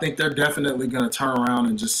that's why I think they're definitely going to turn around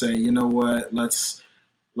and just say, you know what, let's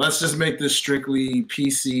just make this strictly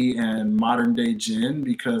PC and modern day gen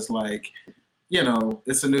because,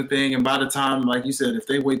 it's a new thing, and by the time, like you said, if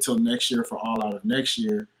they wait till next year for All Out of next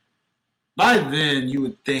year, by then you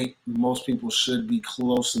would think most people should be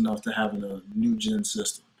close enough to having a new gen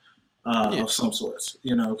system of some sorts,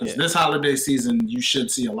 because this holiday season you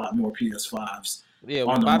should see a lot more PS5s. Yeah,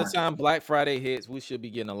 by the time Black Friday hits, we should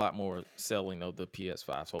be getting a lot more selling of the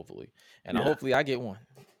PS5s, hopefully. And hopefully I get one.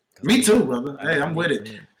 Me too, brother. Hey, I'm with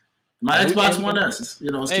it. My Xbox One S,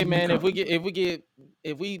 hey man, if we get an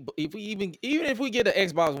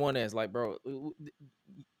Xbox One S, like bro,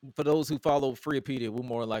 for those who follow Freepedia, we'll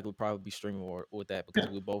more likely probably be streaming with that because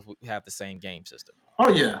we both have the same game system. Oh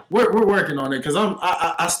yeah, we're working on it because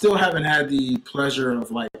I still haven't had the pleasure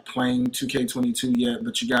of playing 2K22 yet,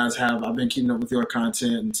 but you guys have. I've been keeping up with your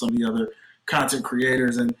content and some of the other content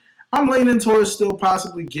creators, and I'm leaning towards still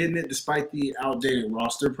possibly getting it despite the outdated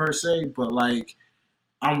roster per se. But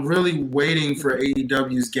I'm really waiting for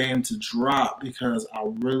AEW's game to drop because I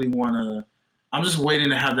really want to. I'm just waiting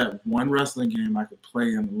to have that one wrestling game I could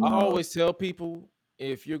play and love. I always tell people,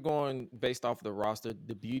 if you're going based off the roster,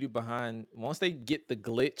 the beauty behind once they get the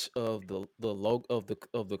glitch of the logo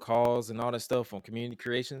of the cause and all that stuff from Community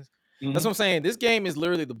Creations, that's what I'm saying. This game is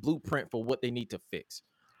literally the blueprint for what they need to fix.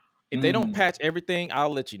 If they don't patch everything,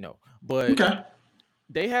 I'll let you know. But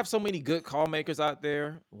they have so many good call makers out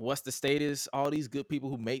there. What's the status? All these good people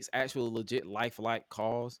who makes actual legit lifelike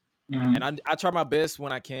calls. And I try my best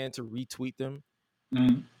when I can to retweet them.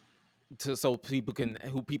 so people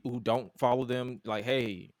who don't follow them, like,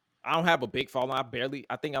 hey, I don't have a big following.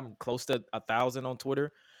 I think I'm close to 1,000 on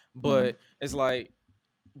Twitter, but it's like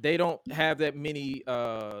they don't have that many.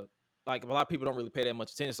 Like a lot of people don't really pay that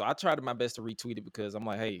much attention. So I tried my best to retweet it because I'm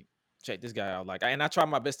like, hey, check this guy out. Like, and I try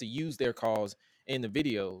my best to use their calls in the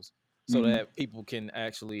videos so that people can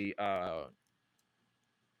actually so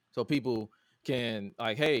people can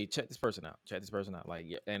like, hey, check this person out, like,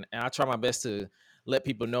 yeah. And I try my best to let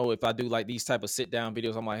people know if I do like these type of sit down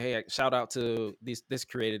videos, I'm like, hey, shout out to this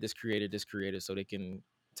creator, so they can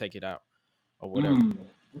take it out or whatever.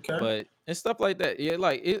 Okay. But and stuff like that, yeah,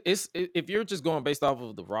 like if you're just going based off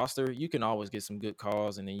of the roster, you can always get some good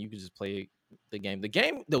calls, and then you can just play the game.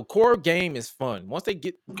 The core game is fun. Once they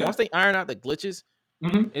iron out the glitches,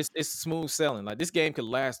 it's smooth selling. Like, this game could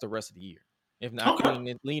last the rest of the year, if not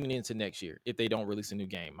leaning into next year. If they don't release a new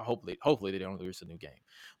game, hopefully they don't release a new game.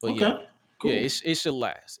 But yeah, cool. Yeah, it should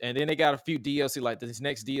last. And then they got a few DLC. Like this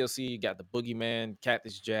next DLC, you got the Boogeyman,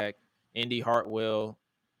 Cactus Jack, Indy Hartwell,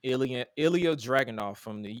 Ilya Dragunov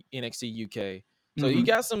from the NXT UK. So you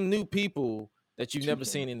got some new people that you've never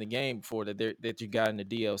seen in the game before that you got in the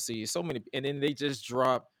DLC. So many, and then they just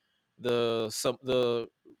dropped the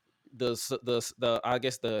I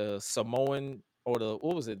guess the Samoan, or the,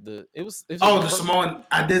 what was it? The Samoan.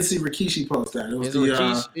 I did see Rikishi post that. It was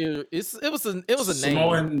it was a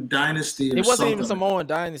Samoan name. Dynasty. It wasn't even Samoan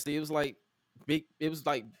Dynasty. It was like big. It was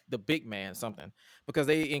like the big man something, because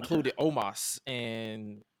they included Omos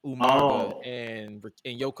and Umaga and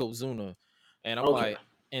Yokozuna, and I'm like,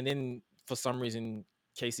 and then for some reason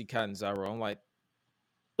Casey Catanzaro. I'm like,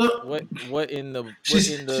 what in the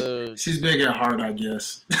she's big at heart, I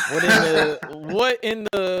guess. what in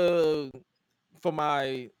the for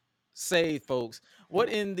my save folks, what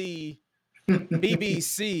in the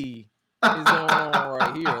BBC is going on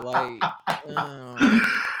right here? Like,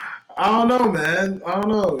 I don't know, man. I don't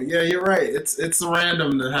know. Yeah, you're right. It's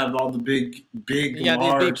random to have all the big, you got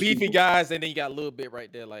large these big beefy guys, and then you got a little bit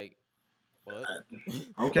right there, like, what?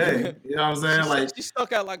 Okay, you know what I'm saying? Like, she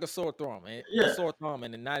stuck out like a sore thumb, man. Yeah, a sore thumb,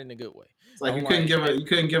 and not in a good way. It's like you couldn't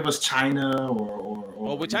give us China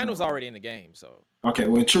or well, China was already in the game, so. Okay,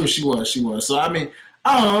 well, true, she was. So I mean,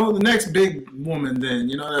 I don't know, the next big woman then,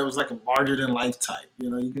 that was like a larger than life type.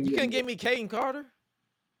 You couldn't give me Kaden Carter.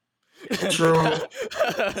 True.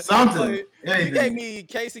 Something. Like, you gave me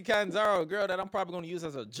Casey Catanzaro, a girl that I'm probably going to use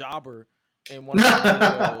as a jobber in one of the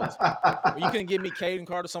videos. You couldn't give me Kaden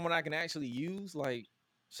Carter, someone I can actually use. Like,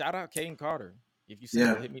 shout out Kaden Carter. If you see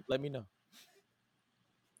it, let me know.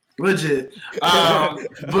 Legit.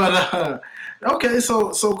 But okay,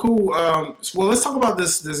 so cool. Well, let's talk about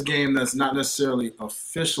this game that's not necessarily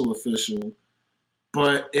official,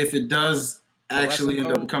 but if it does actually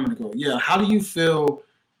end up becoming a goal. Yeah, how do you feel?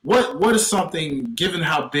 What is something, given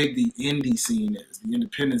how big the indie scene is, the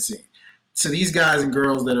independent scene, to these guys and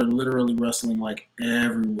girls that are literally wrestling like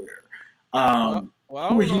everywhere? Well, I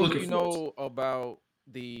don't know if you know about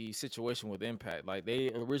the situation with Impact. Like, they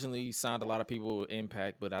originally signed a lot of people with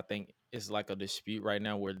Impact, but I think it's like a dispute right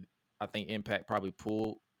now where I think Impact probably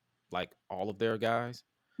pulled like all of their guys.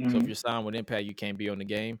 So if you're signed with Impact, you can't be on the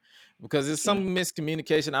game because there's some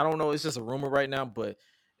miscommunication. I don't know. It's just a rumor right now, but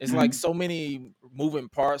it's like so many moving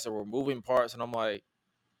parts, and I'm like,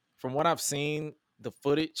 from what I've seen, the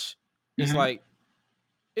footage, it's like,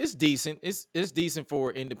 it's decent. It's decent for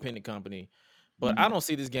an independent company, but I don't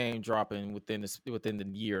see this game dropping within the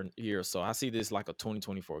year or so. I see this like a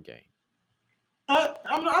 2024 game.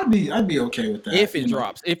 I'd be okay with that if it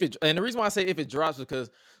drops. And the reason why I say if it drops is because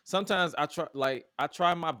sometimes I try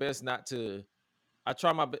my best not to.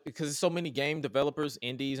 Because there's so many game developers,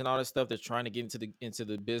 indies, and all that stuff that's trying to get into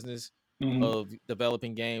the business of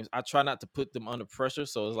developing games. I try not to put them under pressure.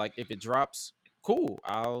 So it's like, if it drops, cool,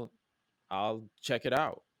 I'll check it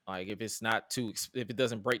out. Like, if it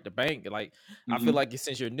doesn't break the bank, like, I feel like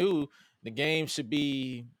since you're new, the game should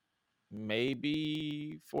be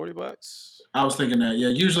maybe $40. I was thinking that. Yeah,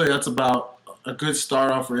 usually that's about a good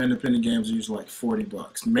start off for independent games. Usually like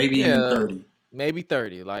 $40, maybe even 30. Maybe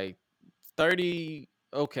 30. Like 30,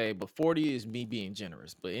 okay, but 40 is me being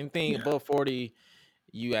generous. But anything above 40,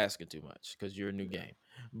 you asking too much because you're a new game.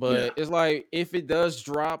 But it's like, if it does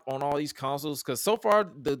drop on all these consoles, because so far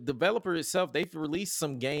the developer itself, they've released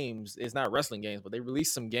some games. It's not wrestling games, but they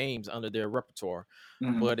released some games under their repertoire.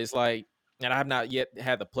 But it's like, and I have not yet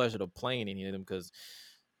had the pleasure of playing any of them because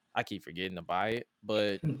I keep forgetting to buy it.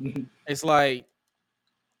 But it's like,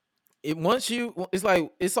 it's more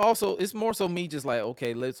so me just like,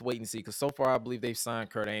 okay, let's wait and see. Because so far, I believe they've signed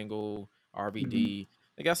Kurt Angle, RVD.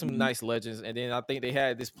 They got some nice legends. And then I think they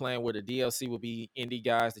had this plan where the DLC would be indie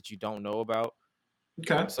guys that you don't know about.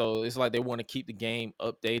 Okay. So it's like they want to keep the game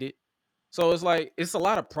updated. So it's like it's a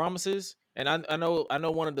lot of promises, and I know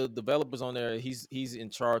one of the developers on there. He's in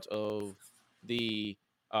charge of the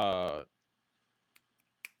to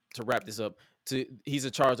wrap this up. He's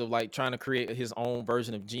in charge of like trying to create his own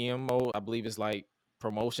version of GM mode. I believe it's like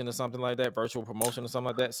promotion or something like that, virtual promotion or something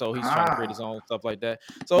like that. So he's trying to create his own stuff like that.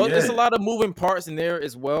 So it's a lot of moving parts in there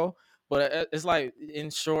as well. But it's like, in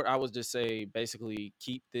short, I would just say basically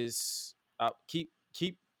keep this, keep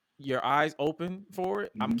your eyes open for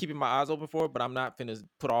it. I'm keeping my eyes open for it, but I'm not finna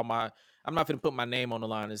put my name on the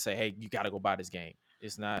line and say, hey, you got to go buy this game.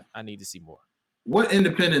 It's not. I need to see more. What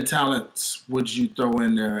independent talents would you throw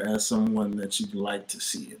in there as someone that you'd like to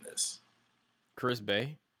see in this? Chris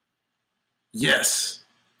Bay. Yes.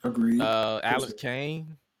 Agreed. Alex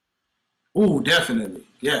Kane. Ooh, definitely.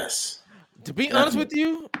 Yes. To be honest with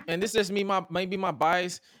you, and this is me, maybe my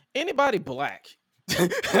bias, anybody black.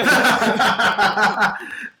 Tasha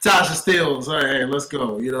Steele. All right, let's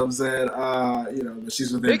go. You know what I'm saying? But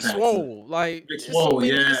she's with Big Swole. Like, Big Swole,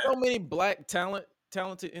 there's so many black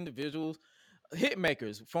talented individuals.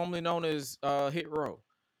 Hitmakers, formerly known as Hit Row.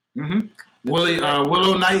 Mm-hmm.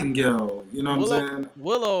 Willow Nightingale, you know what I'm saying?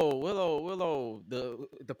 Willow,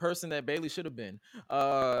 the person that Bailey should have been.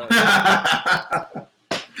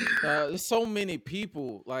 There's so many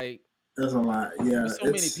people, like there's a lot, yeah. There's so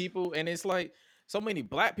many people, and it's like so many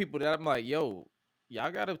black people that I'm like, yo,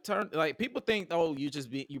 y'all gotta turn. Like, people think, oh,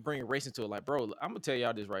 you bring race into it. Like, bro, I'm gonna tell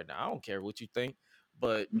y'all this right now. I don't care what you think,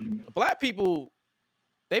 but black people,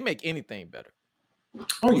 they make anything better.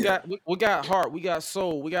 We got heart, we got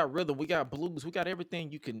soul, we got rhythm, we got blues, we got everything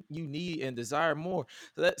you need and desire more.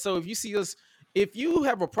 So if you see us, if you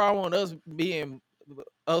have a problem with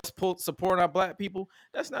us supporting our black people,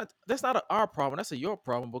 that's not our problem. That's your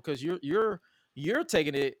problem, because you're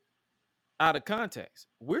taking it out of context.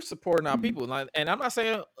 We're supporting our people, and I'm not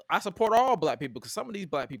saying I support all black people, because some of these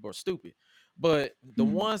black people are stupid, but the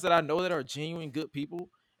ones that I know that are genuine good people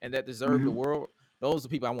and that deserve the world, those are the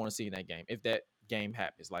people I want to see in that game. If that game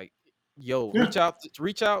happens, like, yo, reach out to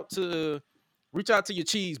your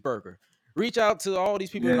cheeseburger, reach out to all these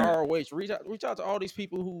people in ROH, reach out to all these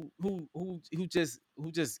people who just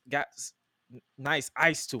got nice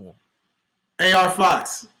ice to them. AR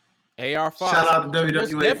Fox. Shout out to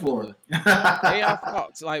WWE for AR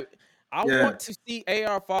Fox. Like, I want to see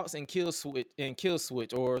AR Fox and Kill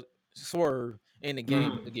Switch or Swerve in the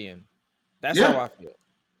game again. That's how I feel.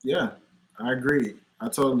 Yeah, I agree. I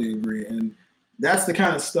totally agree. And that's the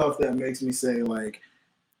kind of stuff that makes me say, like,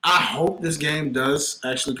 I hope this game does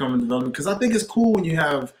actually come in development, because I think it's cool when you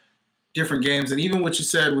have different games. And even what you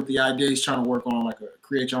said with the idea he's trying to work on, like,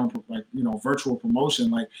 create your own, like, virtual promotion.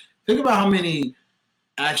 Like, think about how many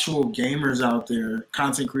actual gamers out there,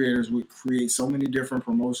 content creators, would create so many different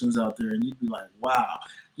promotions out there, and you'd be like, wow.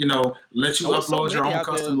 Let you upload your own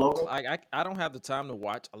custom logo. Like, I don't have the time to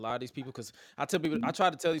watch a lot of these people, because I tell people, I try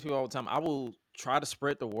to tell these people all the time, I will try to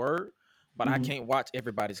spread the word, but I can't watch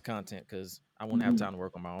everybody's content because I won't have time to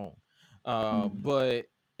work on my own. But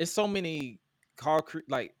it's so many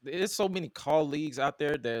there's so many call leagues out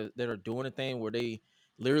there that are doing a thing where they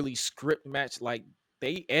literally script match. Like,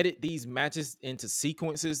 they edit these matches into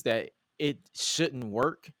sequences that it shouldn't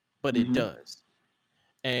work, but it does.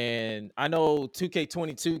 And I know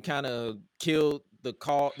 2K22 kind of killed the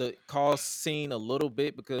call scene a little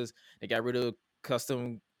bit, because they got rid of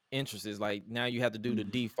custom interests. Like, now you have to do the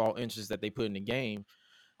default interests that they put in the game,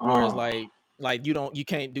 whereas like you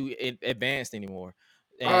can't do it advanced anymore.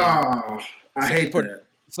 And I hate that.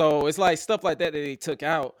 So it's like stuff like that they took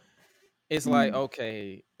out. It's like,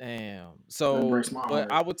 okay, damn. So,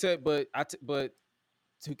 but I would tell, but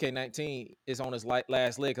 2K19 is on its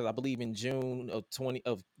last leg, because I believe in June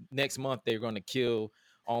of next month they're going to kill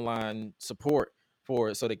online support for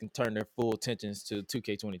it, so they can turn their full attentions to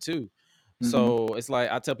 2K22. So it's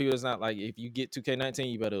like, I tell people, it's not like, if you get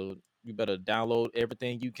 2K19, you better download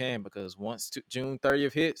everything you can, because once June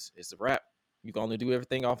 30th hits, it's a wrap. You can only do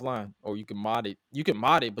everything offline, or you can mod it. You can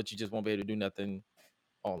mod it, but you just won't be able to do nothing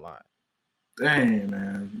online. Dang,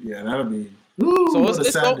 man. Yeah, that'll be. So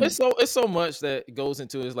it's so much that goes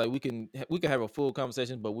into it. It's like, we can have a full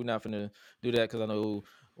conversation, but we're not gonna do that, because I know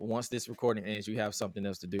once this recording ends, you have something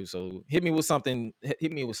else to do. So hit me with something.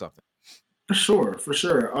 For sure.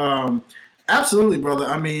 Absolutely, brother.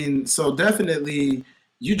 I mean, so definitely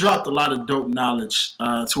you dropped a lot of dope knowledge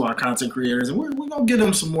to our content creators, and we're gonna give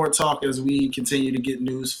them some more talk as we continue to get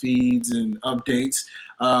news feeds and updates.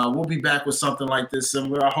 We'll be back with something like this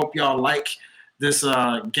similar. I hope y'all like this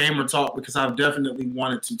gamer talk, because I've definitely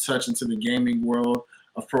wanted to touch into the gaming world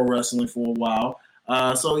of pro wrestling for a while.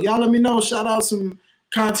 So y'all let me know. Shout out some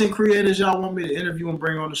content creators y'all want me to interview and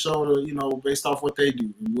bring on the show to, based off what they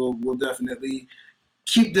do. And we'll definitely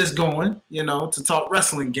keep this going, to talk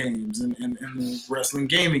wrestling games and the wrestling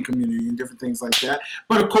gaming community and different things like that.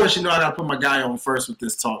 But of course, I gotta put my guy on first with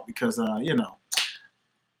this talk because,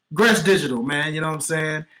 Gresh Digital, man, you know what I'm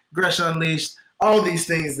saying? Gresh Unleashed, all these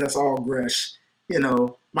things, that's all Gresh.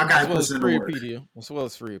 My guy puts in the work. As well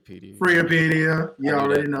as Freepedia. Freepedia, you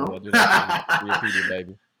already know. Freepedia,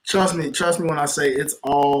 baby. Trust me when I say it's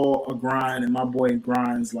all a grind, and my boy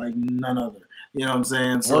grinds like none other. You know what I'm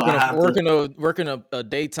saying? So working a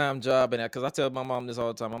daytime job, and because I tell my mom this all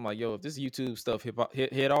the time, I'm like, yo, if this YouTube stuff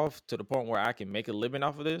hit off to the point where I can make a living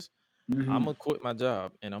off of this, I'm gonna quit my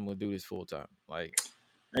job and I'm gonna do this full time. Like,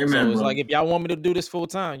 amen. So it's bro. like if y'all want me to do this full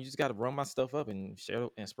time, you just got to run my stuff up and share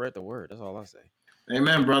and spread the word. That's all I say.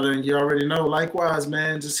 Amen, brother. And you already know. Likewise,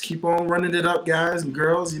 man. Just keep on running it up, guys and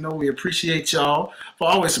girls. We appreciate y'all for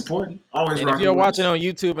always supporting, always and rocking. If you're watching on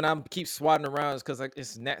YouTube and I keep swatting around, it's because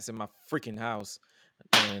it's gnats in my freaking house,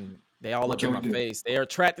 and they all look in my face. They are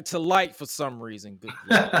attracted to light for some reason. Good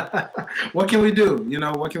What can we do?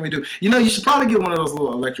 What can we do? You should probably get one of those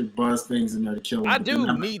little electric buzz things in there to kill them. I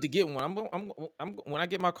do need to get one. I'm when I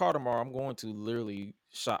get my car tomorrow, I'm going to literally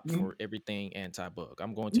shop for everything anti-bug.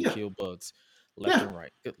 I'm going to kill bugs left and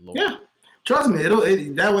right. Good Lord. Yeah. Trust me,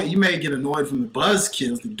 that way you may get annoyed from the buzz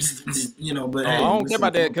kills, but hey, I don't care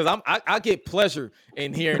about that because I get pleasure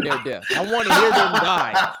in hearing their death. I want to hear them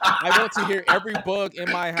die. I want to hear every bug in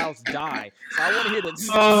my house die. So I want to hear the.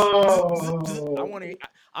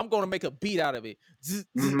 I'm going to make a beat out of it.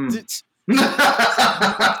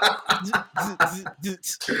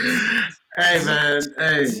 Hey man,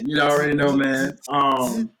 you already know, man.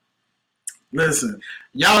 Listen,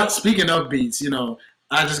 y'all. Speaking of beats,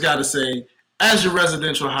 I just got to say, as your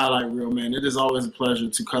residential highlight reel, man, it is always a pleasure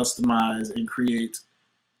to customize and create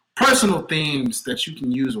personal themes that you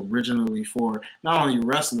can use originally for not only your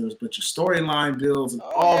wrestlers, but your storyline builds and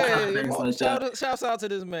all kinds of things like that. Shouts out to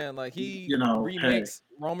this man. Like, he remakes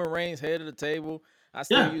Roman Reigns' Head of the Table. I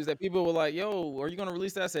still use that. People were like, yo, are you going to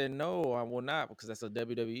release that? I said, no, I will not, because that's a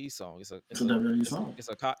WWE song. It's a WWE song.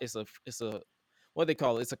 It's a what they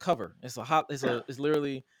call it? It's a cover. It's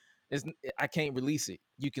literally... I can't release it.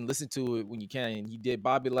 You can listen to it when you can. You did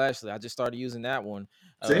Bobby Lashley. I just started using that one.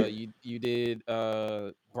 You did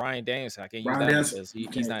Bryan Danielson. I can't use that because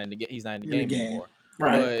he's not in the game anymore.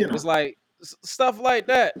 Right. But it's like stuff like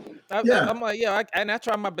that. I'm like, I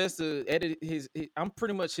try my best to edit his I'm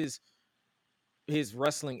pretty much his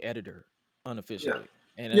wrestling editor unofficially. Yeah.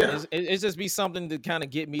 And it's just be something to kind of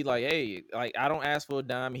get me like, hey, like I don't ask for a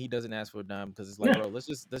dime, and he doesn't ask for a dime, because it's like, bro, let's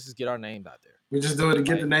just get our names out there. We just do it to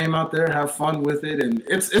get the name out there, have fun with it, and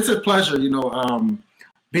it's a pleasure,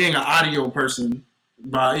 being an audio person,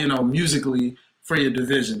 by musically for your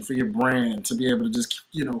division, for your brand, to be able to just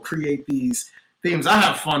create these themes. I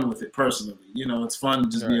have fun with it personally. It's fun to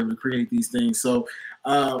just be able to create these things. So,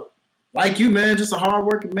 like you, man, just a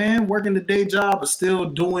hardworking man, working the day job, but still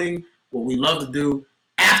doing what we love to do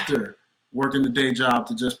after working the day job,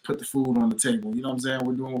 to just put the food on the table. You know what I'm saying?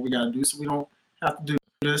 We're doing what we got to do, so we don't have to do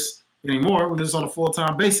this anymore. We're just on a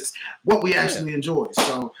full-time basis, what we actually enjoy.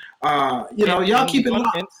 So, y'all keep it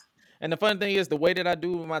locked. And the fun thing is, the way that I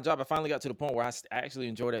do my job, I finally got to the point where I actually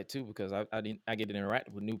enjoy that too, because I get to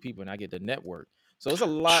interact with new people and I get to network. So it's a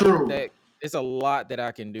lot that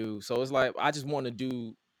I can do. So it's like I just want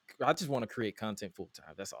to create content full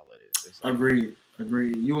time. That's all it is. Agreed.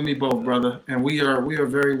 You and me both, brother. And we are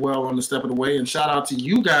very well on the step of the way. And shout out to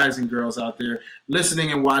you guys and girls out there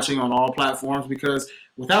listening and watching on all platforms, because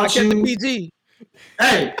without you, kept the PG.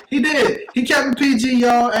 Hey, he did. He kept the PG,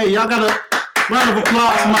 y'all. Hey, y'all got a round of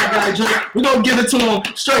applause for my guy Jay. We're gonna give it to him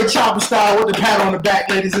straight chopper style with the pat on the back,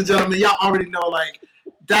 ladies and gentlemen. Y'all already know, like,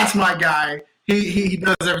 that's my guy. He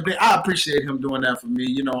does everything. I appreciate him doing that for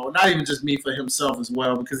me, not even just me, for himself as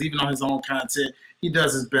well, because even on his own content, he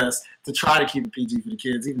does his best to try to keep it PG for the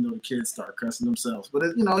kids, even though the kids start cussing themselves.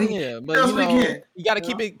 But, you got to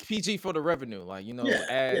keep it PG for the revenue. Like,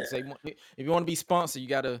 ads. If you want to be sponsored, you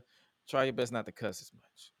got to try your best not to cuss as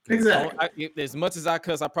much. Exactly. As much as I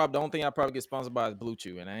cuss, the only thing I probably get sponsored by is Blue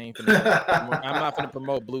Chew, and I'm not going to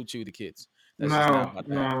promote Blue Chew to kids. No,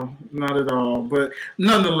 not at all. But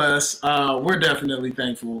nonetheless, we're definitely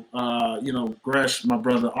thankful. Gresh, my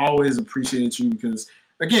brother, always appreciate you, because,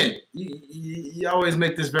 again, you always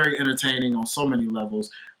make this very entertaining on so many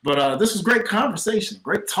levels. But this was great conversation,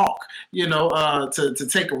 great talk, to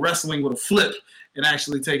take a wrestling with a flip and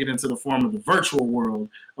actually take it into the form of the virtual world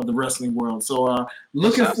of the wrestling world. So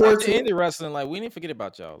looking forward to indie wrestling. Like, we didn't forget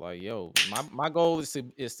about y'all. Like, yo, my goal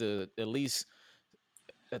is to at least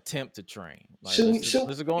attempt to train. Like, Should we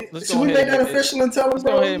make that official and tell them, let's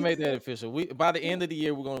go ahead and make that official. By the end of the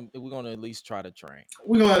year, we're gonna at least try to train.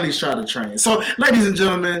 We're gonna at least try to train. So, ladies and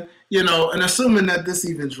gentlemen, and assuming that this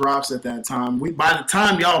even drops at that time, by the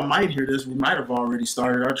time y'all might hear this, we might have already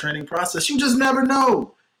started our training process. You just never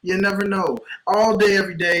know. You never know. All day,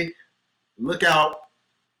 every day, look out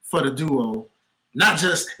for the duo, not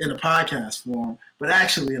just in a podcast form, but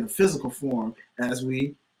actually in a physical form as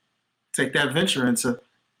we take that venture into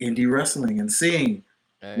indie wrestling and seeing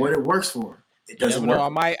what it works for. It doesn't work.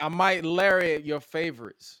 I might lariat your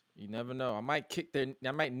favorites. You never know. I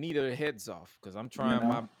might knee their heads off because I'm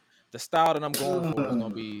trying the style that I'm going for is gonna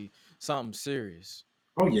be something serious.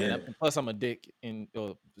 Oh yeah. And plus, I'm a dick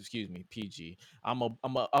PG. I'm a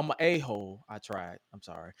a-hole. I tried. I'm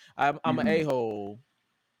sorry. I'm an a-hole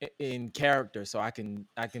in character, so I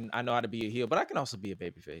know how to be a heel, but I can also be a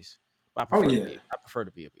babyface. I prefer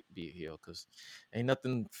to be a heel because ain't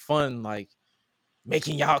nothing fun like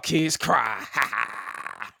making y'all kids cry.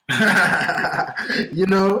 Hey,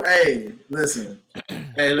 listen.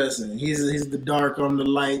 He's the dark, I'm the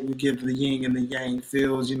light. We get the yin and the yang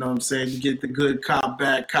feels. You know what I'm saying? You get the good cop,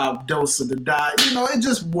 bad cop, dose of the die. It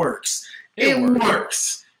just works. It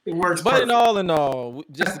works. It works. But in all,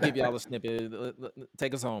 just to give y'all a snippet,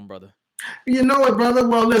 take us home, brother. You know what, brother?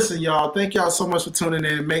 Well, listen, y'all. Thank y'all so much for tuning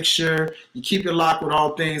in. Make sure you keep it locked with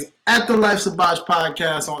all things at the Life's a Botch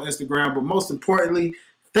podcast on Instagram. But most importantly,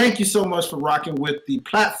 thank you so much for rocking with the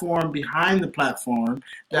platform behind the platform.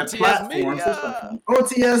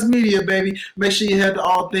 OTS Media, baby. Make sure you head to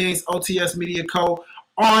all things OTS Media Co.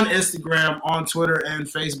 on Instagram, on Twitter, and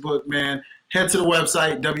Facebook, man. Head to the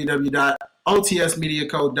website,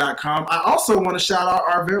 www.otsmediaco.com. I also want to shout out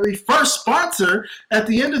our very first sponsor at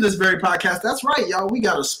the end of this very podcast. That's right, y'all. We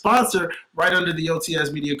got a sponsor right under the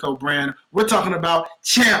OTS Media Co. brand. We're talking about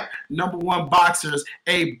Champ #1 Boxers,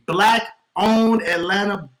 a Black-owned,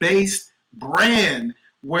 Atlanta-based brand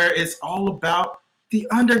where it's all about the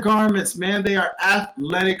undergarments, man. They are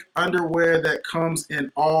athletic underwear that comes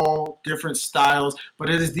in all different styles, but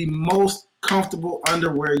it is the most comfortable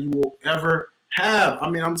underwear you will ever have. I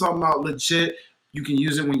mean, I'm talking about legit. You can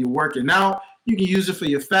use it when you're working out. You can use it for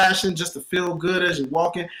your fashion, just to feel good as you're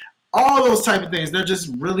walking. All those type of things. They're just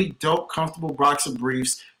really dope, comfortable boxer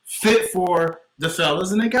briefs, fit for the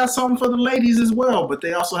fellas, and they got something for the ladies as well. But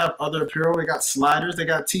they also have other apparel. They got sliders. They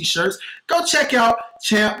got T-shirts. Go check out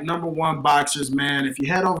Champ #1 Boxers, man. If you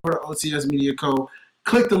head over to OTS Media Co.,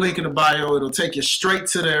 click the link in the bio. It'll take you straight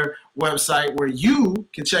to their website where you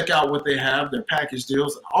can check out what they have, their package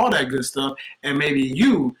deals, and all that good stuff. And maybe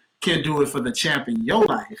you can do it for the champ in your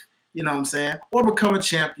life. You know what I'm saying? Or become a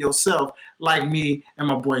champ yourself like me and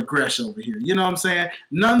my boy Gresh over here. You know what I'm saying?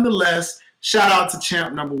 Nonetheless, shout out to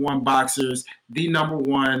Champ #1 Boxers, the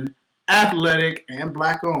 #1 athletic and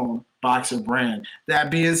Black-owned boxer brand. That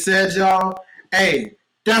being said, y'all, hey,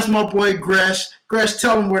 that's my boy Gresh. Gresh,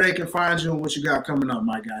 tell them where they can find you and what you got coming up,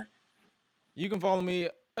 my guy. You can follow me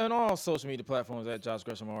on all social media platforms at Josh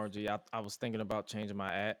Gresham RG. I was thinking about changing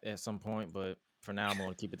my at some point, but for now I'm going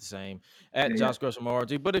to keep it the same at Josh Gresham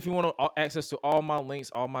RG. But if you want access to all my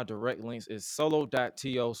links, all my direct links is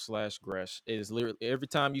solo.to/Gresh. It is literally every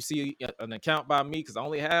time you see an account by me, because I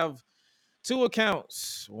only have 2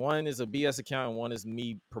 accounts. One is a BS account and one is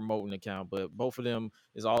me promoting account, but both of them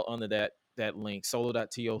is all under that link,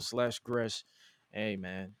 solo.to/Gresh. Hey,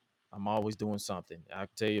 man, I'm always doing something. I can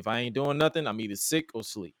tell you, if I ain't doing nothing, I'm either sick or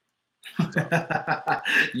asleep.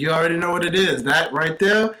 You already know what it is. That right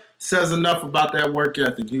there says enough about that work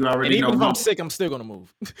ethic. You already know. Even if I'm sick, I'm still going to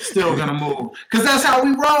move. Still going to move. Because that's how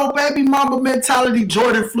we roll, baby. Mamba mentality,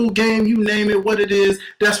 Jordan flu game, you name it, what it is.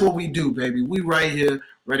 That's what we do, baby. We right here,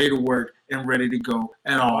 ready to work and ready to go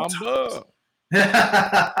at all times.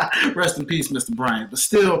 Rest in peace, Mr. Bryant. But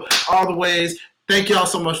still, all the ways, thank y'all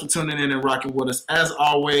so much for tuning in and rocking with us. As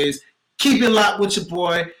always, keep it locked with your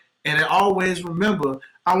boy. And always remember,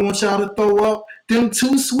 I want y'all to throw up them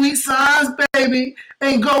 2 sweet signs, baby.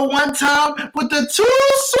 And go one time with the 2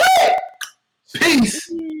 sweet. Peace.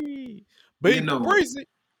 Be crazy.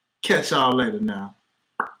 Catch y'all later now.